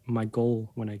 my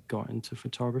goal when I got into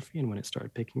photography and when it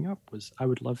started picking up was I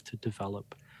would love to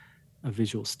develop a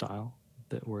visual style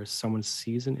that where someone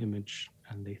sees an image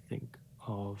and they think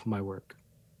of my work,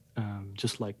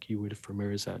 just like you would for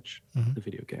Mirror's Edge, the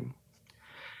video game.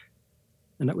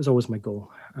 And that was always my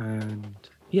goal. And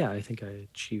yeah, I think I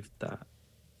achieved that.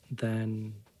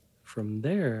 Then from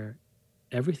there,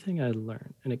 everything I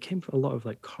learned, and it came from a lot of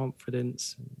like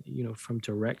confidence, you know, from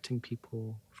directing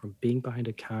people, from being behind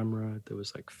a camera. There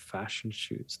was like fashion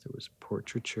shoots, there was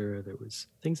portraiture, there was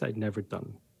things I'd never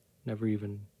done, never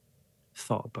even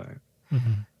thought about.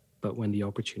 But when the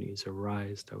opportunities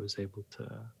arise, I was able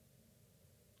to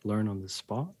learn on the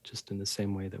spot, just in the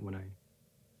same way that when I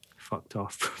fucked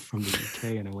off from the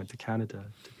UK and I went to Canada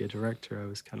to be a director, I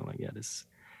was kind of like, yeah, this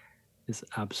is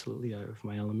absolutely out of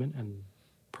my element and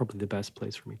probably the best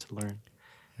place for me to learn.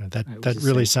 That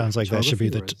really sounds like that should be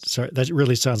that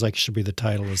really sounds like it should be the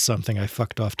title of something. I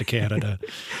fucked off to Canada.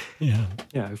 Yeah,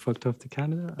 I fucked off to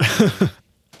Canada.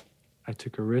 I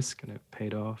took a risk and it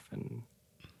paid off. And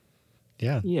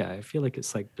yeah, I feel like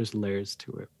it's like there's layers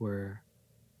to it where,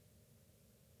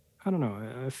 I don't know,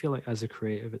 I feel like as a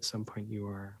creative at some point you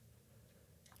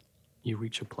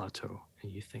reach a plateau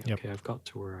and you think, okay, I've got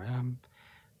to where I am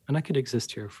and I could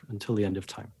exist here until the end of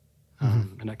time.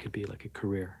 And that could be like a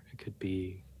career. It could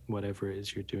be whatever it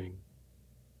is you're doing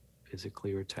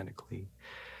physically or technically.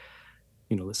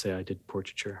 let's say I did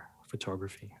portraiture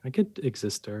photography. I could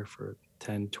exist there for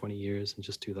 10, 20 years and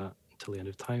just do that until the end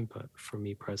of time. But for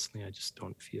me personally, I just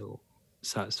don't feel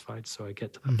satisfied. So I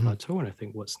get to that plateau and I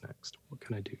think, what's next? What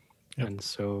can I do? Yep. And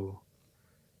so,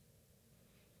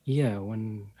 yeah,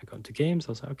 when I got into games,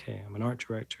 I was like, okay, I'm an art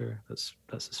director. That's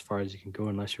as far as you can go,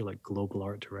 unless you're like global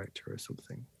art director or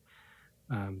something.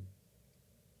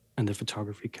 And the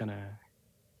photography kind of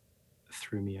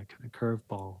threw me a kind of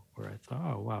curveball where I thought,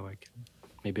 oh wow,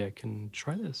 maybe I can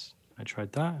try this. I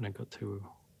tried that and I got to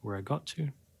where I got to,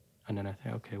 and then I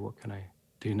think, okay, what can I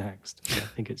do next? And I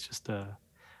think it's just a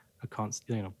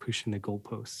constant, pushing the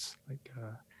goalposts. Like,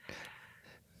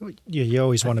 Yeah, you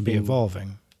always I want to be think-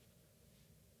 evolving.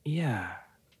 Yeah,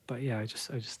 but yeah, I just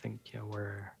think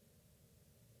where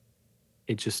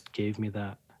it just gave me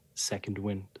that second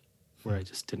wind where I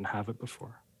just didn't have it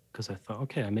before, because I thought,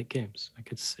 okay, I make games, I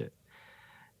could sit.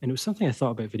 And it was something I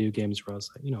thought about video games where I was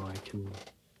like,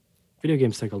 video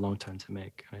games take a long time to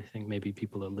make. And I think maybe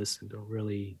people that listen don't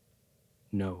really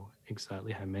know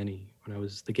exactly how many.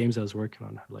 The games I was working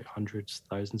on had like hundreds,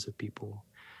 thousands of people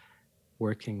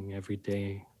working every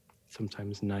day,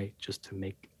 sometimes night, just to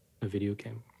make a video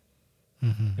game.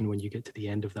 And when you get to the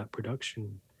end of that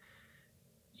production,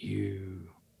 you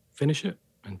finish it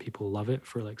and people love it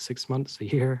for like 6 months, a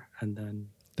year, and then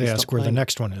They ask stop where the playing it,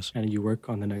 next one is. and you work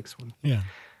on the next one. Yeah.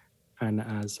 And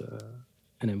as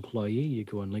an employee, you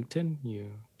go on LinkedIn,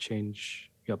 you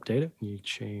update it, and you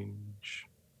change,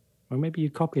 or maybe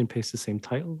you copy and paste the same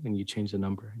title and you change the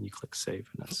number and you click save,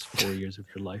 and that's 4 years of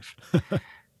your life.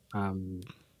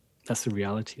 That's the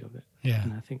reality of it. Yeah.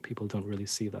 And I think people don't really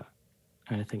see that.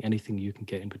 And I think anything you can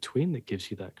get in between that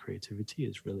gives you that creativity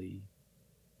is really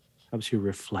helps you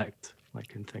reflect,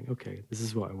 like, and think, okay, this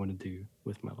is what I want to do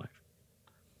with my life.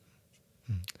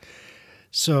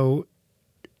 So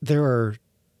there are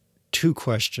two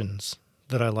questions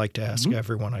that I like to ask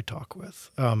everyone I talk with.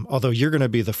 Although you're going to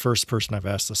be the first person I've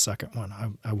asked the second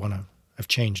one. I've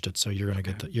changed it, so you're going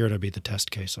to be the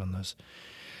test case on this.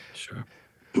 Sure.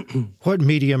 What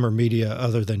medium or media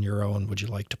other than your own would you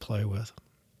like to play with?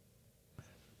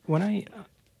 When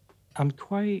I'm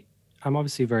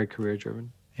obviously very career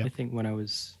driven. Yep. I think when I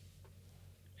was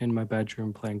in my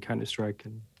bedroom playing Counter-Strike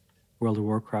and World of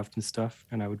Warcraft and stuff,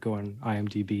 and I would go on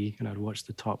IMDb and I'd watch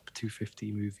the top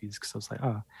 250 movies because I was like,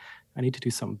 I need to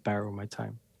do something better with my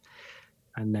time.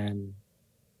 And then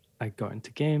I got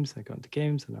into games,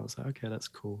 and I was like, okay, that's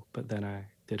cool. But then I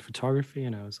did photography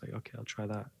and I was like, okay, I'll try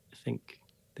that. I think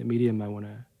the medium I want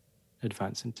to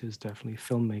advance into is definitely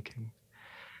filmmaking.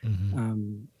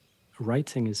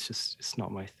 Writing is it's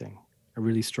not my thing. I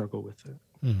really struggle with it.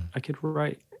 I could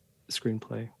write a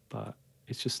screenplay, but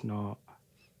it's just not.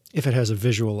 If it has a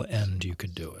visual end, you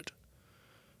could do it.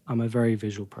 I'm a very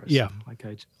visual person. Yeah. Like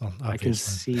I can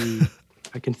see,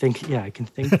 I can think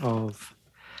of,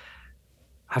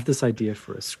 I have this idea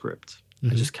for a script.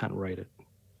 I just can't write it.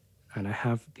 And I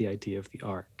have the idea of the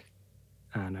arc,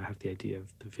 and I have the idea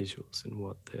of the visuals and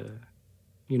what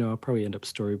I'll probably end up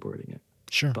storyboarding it.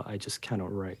 Sure. But I just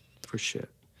cannot write for shit.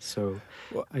 So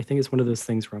I think it's one of those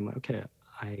things where I'm like, okay,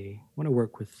 I want to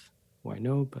work with what I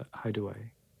know, but how do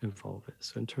I evolve it?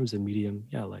 So in terms of medium,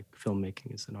 yeah, like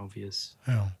filmmaking is an obvious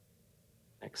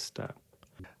next step.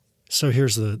 So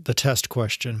here's the test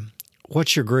question.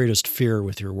 What's your greatest fear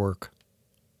with your work?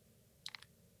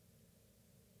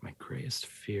 My greatest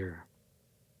fear.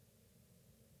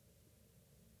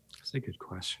 That's a good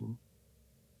question.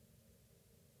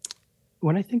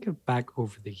 When I think of back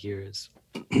over the years,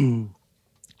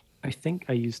 I think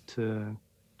I used to.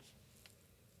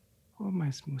 What am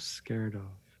I most scared of?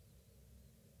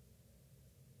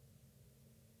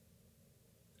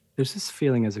 There's this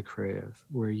feeling as a creative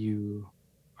where you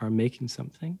are making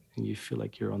something and you feel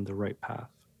like you're on the right path.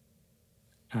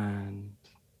 And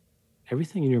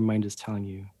everything in your mind is telling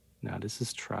you, nah, this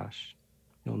is trash.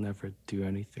 You'll never do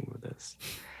anything with this.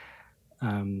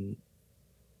 And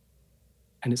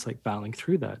it's like battling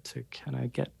through that to kind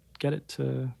of get it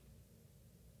to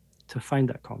find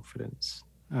that confidence.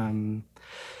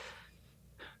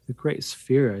 The greatest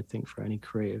fear, I think, for any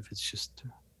creative is just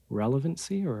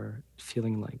relevancy, or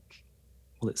feeling like,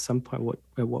 well, at some point,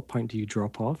 at what point do you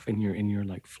drop off in your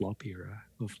like flop era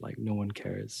of like no one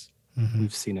cares,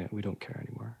 we've seen it, we don't care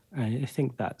anymore. And I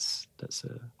think I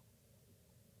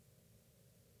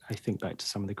think back to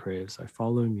some of the creatives I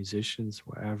follow, musicians,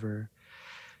 whatever.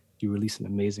 You release an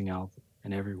amazing album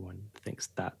and everyone thinks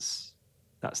that's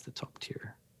the top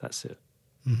tier. That's it.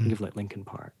 Think of like Linkin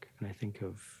Park, and I think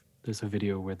of, there's a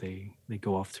video where they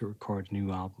go off to record a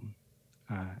new album,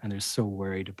 and they're so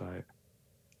worried about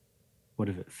what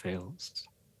if it fails.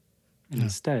 And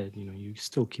instead, you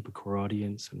still keep a core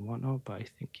audience and whatnot, but I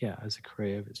think, as a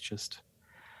creative, it's just,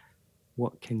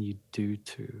 what can you do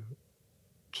to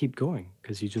keep going?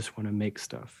 Because you just want to make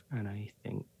stuff. And I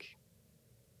think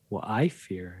what I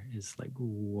fear is like,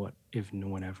 what if no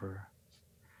one ever,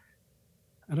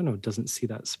 I don't know, doesn't see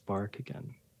that spark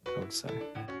again, I would say.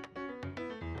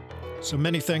 So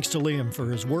many thanks to Liam for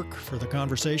his work, for the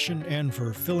conversation, and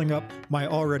for filling up my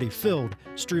already filled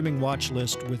streaming watch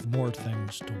list with more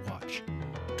things to watch.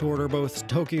 To order both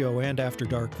Tokyo and After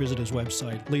Dark, visit his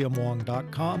website,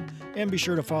 liamwong.com, and be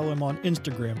sure to follow him on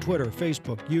Instagram, Twitter,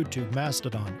 Facebook, YouTube,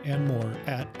 Mastodon, and more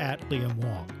at Liam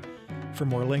Wong. For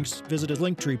more links, visit his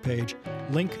Linktree page,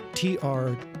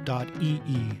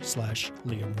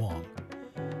 linktr.ee/Liam Wong.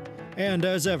 And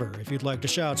as ever, if you'd like to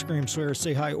shout, scream, swear,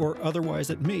 say hi, or otherwise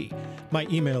at me, my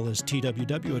email is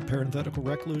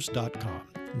tww@parentheticalrecluse.com.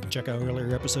 You can check out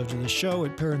earlier episodes of the show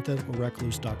at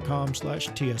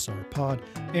parentheticalrecluse.com/TSRpod.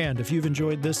 And if you've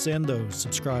enjoyed this and those,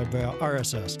 subscribe via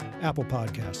RSS, Apple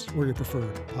Podcasts, or your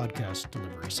preferred podcast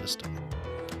delivery system.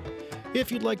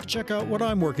 If you'd like to check out what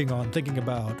I'm working on, thinking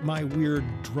about my weird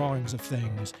drawings of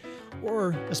things,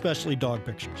 or especially dog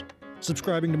pictures,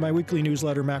 subscribing to my weekly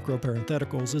newsletter, Macro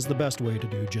Parentheticals, is the best way to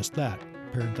do just that.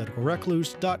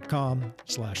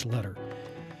 parentheticalrecluse.com/letter.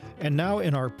 And now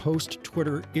in our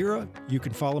post-Twitter era, you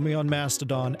can follow me on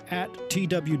Mastodon at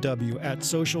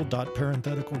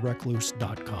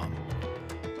tww@social.parentheticalrecluse.com.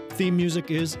 Theme music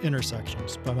is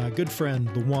Intersections by my good friend,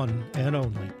 the one and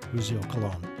only Uziel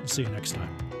Colon. See you next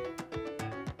time.